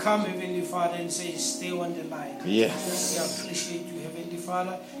 you'll come, Heavenly Father, and say, stay on the line. Yes. We appreciate you, Heavenly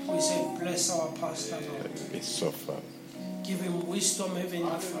Father. We say, bless our pastor, Lord. Let it be so far. Give him wisdom,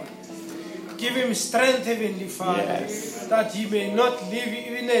 Heavenly Father. Give him strength, Heavenly Father, Yes. that he may not live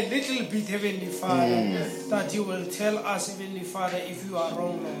even a little bit, Heavenly Father, that he will tell us, Heavenly Father, if you are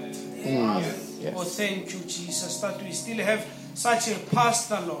wrong, Lord. Yes. Oh, thank you, Jesus, that we still have such a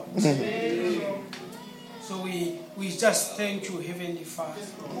pastor, Lord. So we just thank you, Heavenly Father.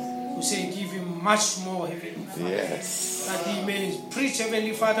 We say give him much more, Heavenly Father. Yes. That he may preach,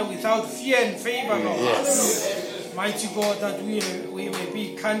 Heavenly Father, without fear and favor, Lord. Yes. Mighty God, that we may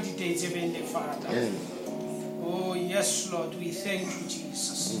be candidates, Heavenly Father. Oh, yes, Lord, we thank you,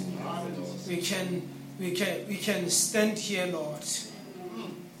 Jesus. We can stand here, Lord.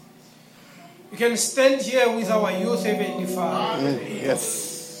 We can stand here with our youth, Heavenly Father.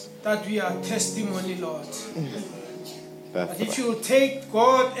 Yes. That we are testimony, Lord. That's But if right. you take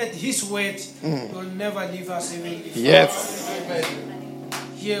God at His word, you'll never leave us, Heavenly Father. Yes.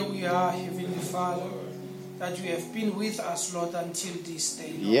 Here we are, Heavenly Father, that you have been with us, Lord, until this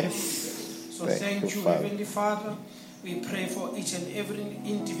day, Lord. Yes. So thank you, Father. Heavenly Father. We pray for each and every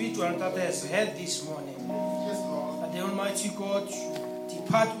individual that has heard this morning. That the Almighty God should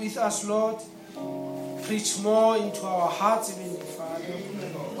depart with us, Lord. Preach more into our hearts, Heavenly Father.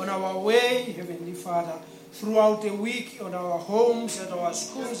 On our way, Heavenly Father. Throughout the week, on our homes, at our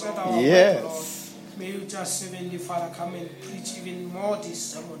schools, at our Yes. work, Lord. May you just, Heavenly Father, come and preach even more this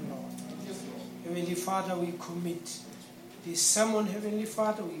sermon, Lord. Heavenly Father, we commit this sermon, Heavenly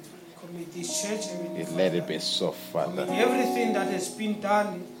Father. We commit this church, Heavenly Father. Let it be so, Commit Father. everything that has been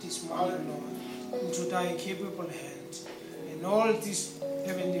done this morning, Lord, into thy capable hands. And all this,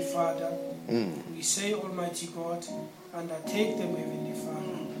 Heavenly Father, we say, Almighty God, undertake them, Heavenly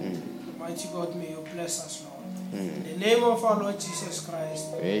Father. Almighty God, may you bless us, Lord. In the name of our Lord Jesus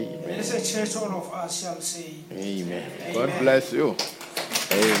Christ. And Amen. as a church, all of us shall say, Amen. God bless you.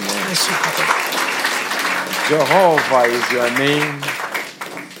 Amen. bless you, Papa. Jehovah is your name.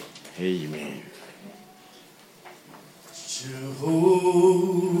 Amen.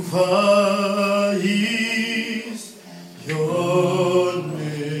 Jehovah is your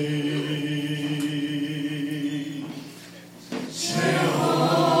name.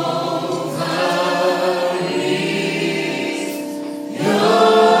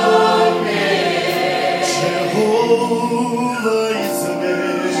 Jehovah is your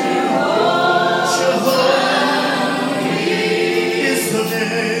name. Jehovah is your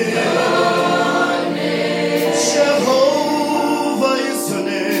name. Jehovah is your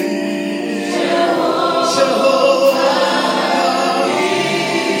name. Jehovah is your name.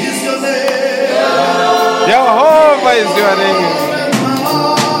 Jehovah is your name.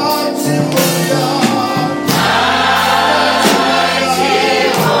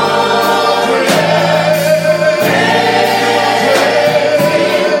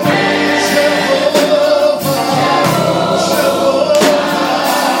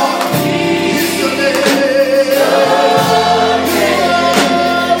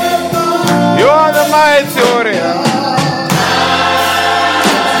 You are the mighty warrior.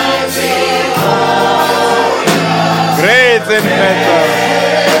 Great and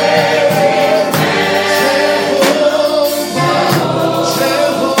better.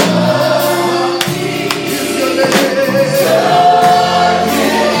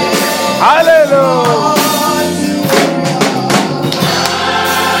 Hallelujah.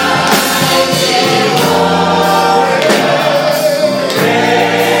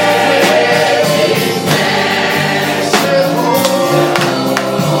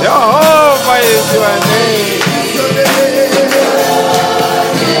 Jehovah is your name.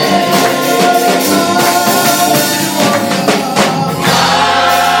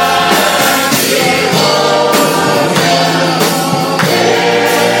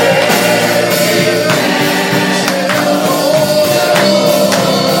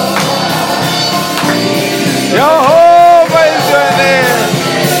 Jehovah is your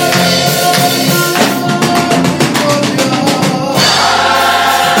name.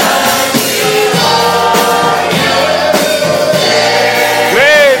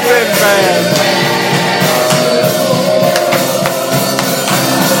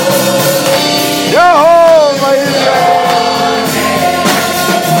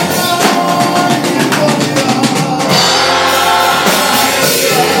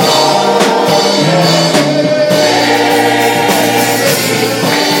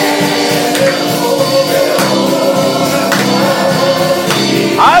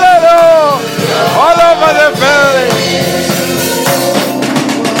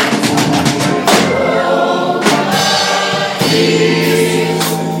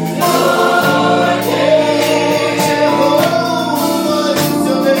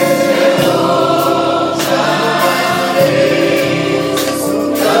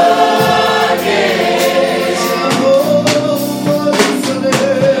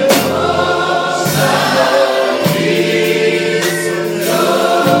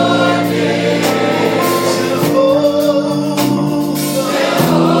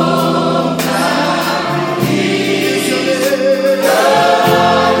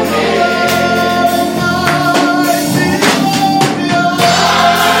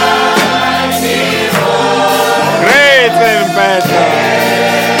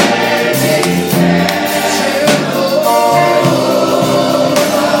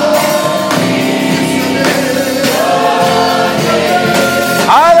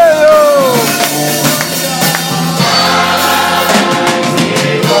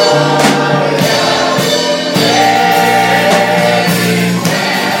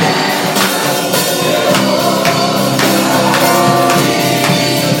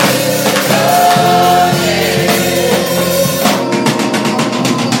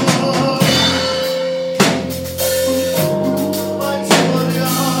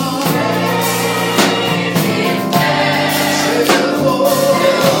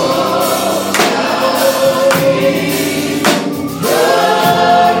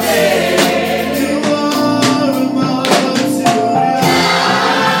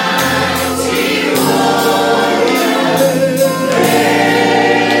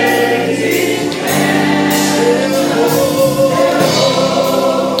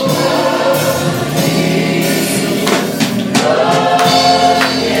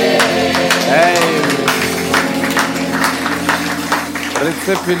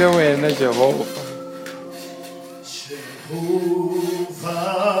 phile wena Jehova. Jehovah,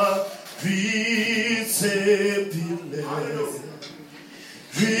 vitsepile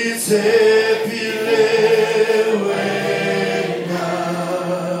wena,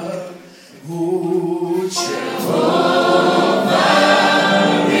 Jehovah,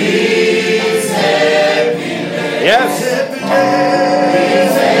 vitsepile. Yes.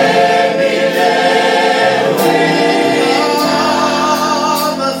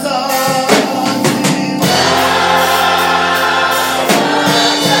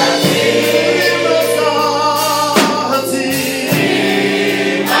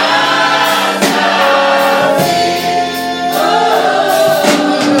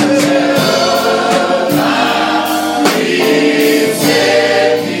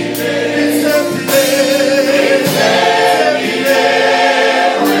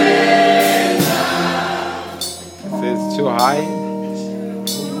 It's too high.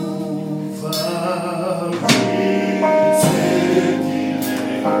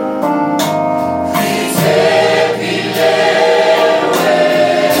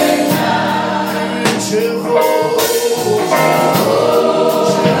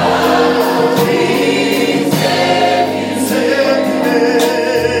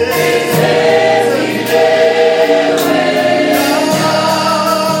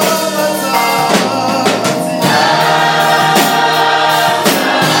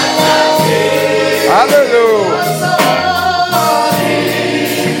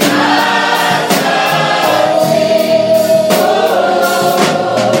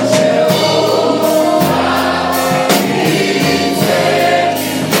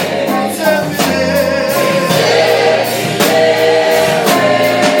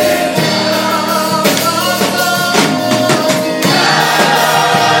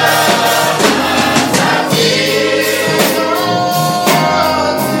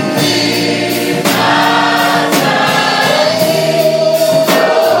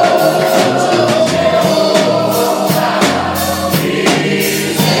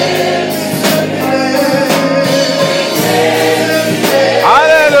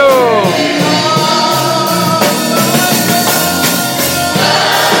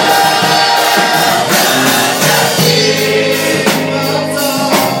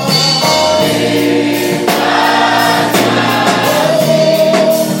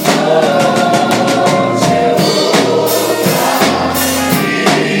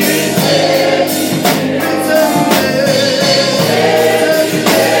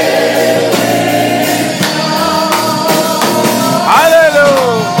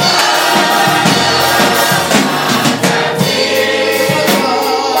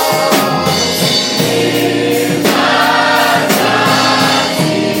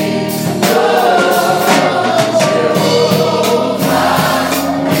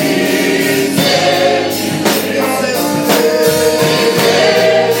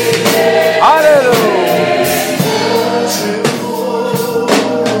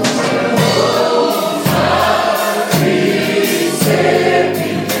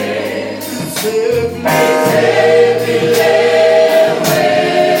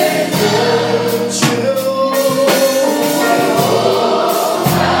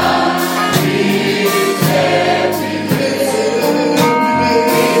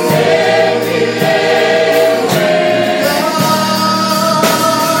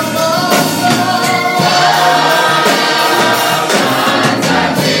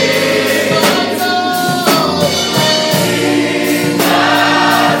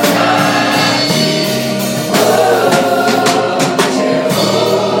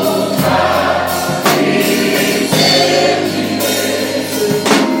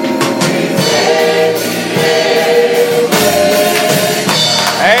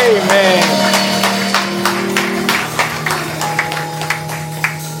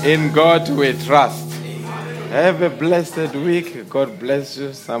 In God we trust. Have a blessed week. God bless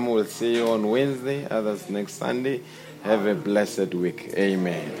you. Some will see you on Wednesday, others next Sunday. Have a blessed week.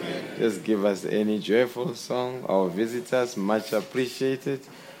 Amen. Just give us any joyful song. Our visitors, much appreciated.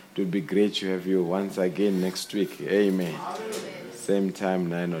 It would be great to have you once again next week. Amen. Same time,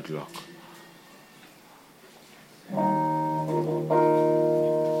 9 o'clock.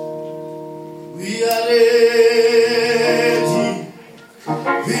 We are ready.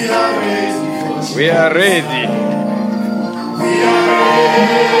 We are ready for you. We are ready. We are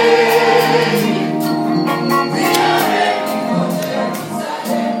ready.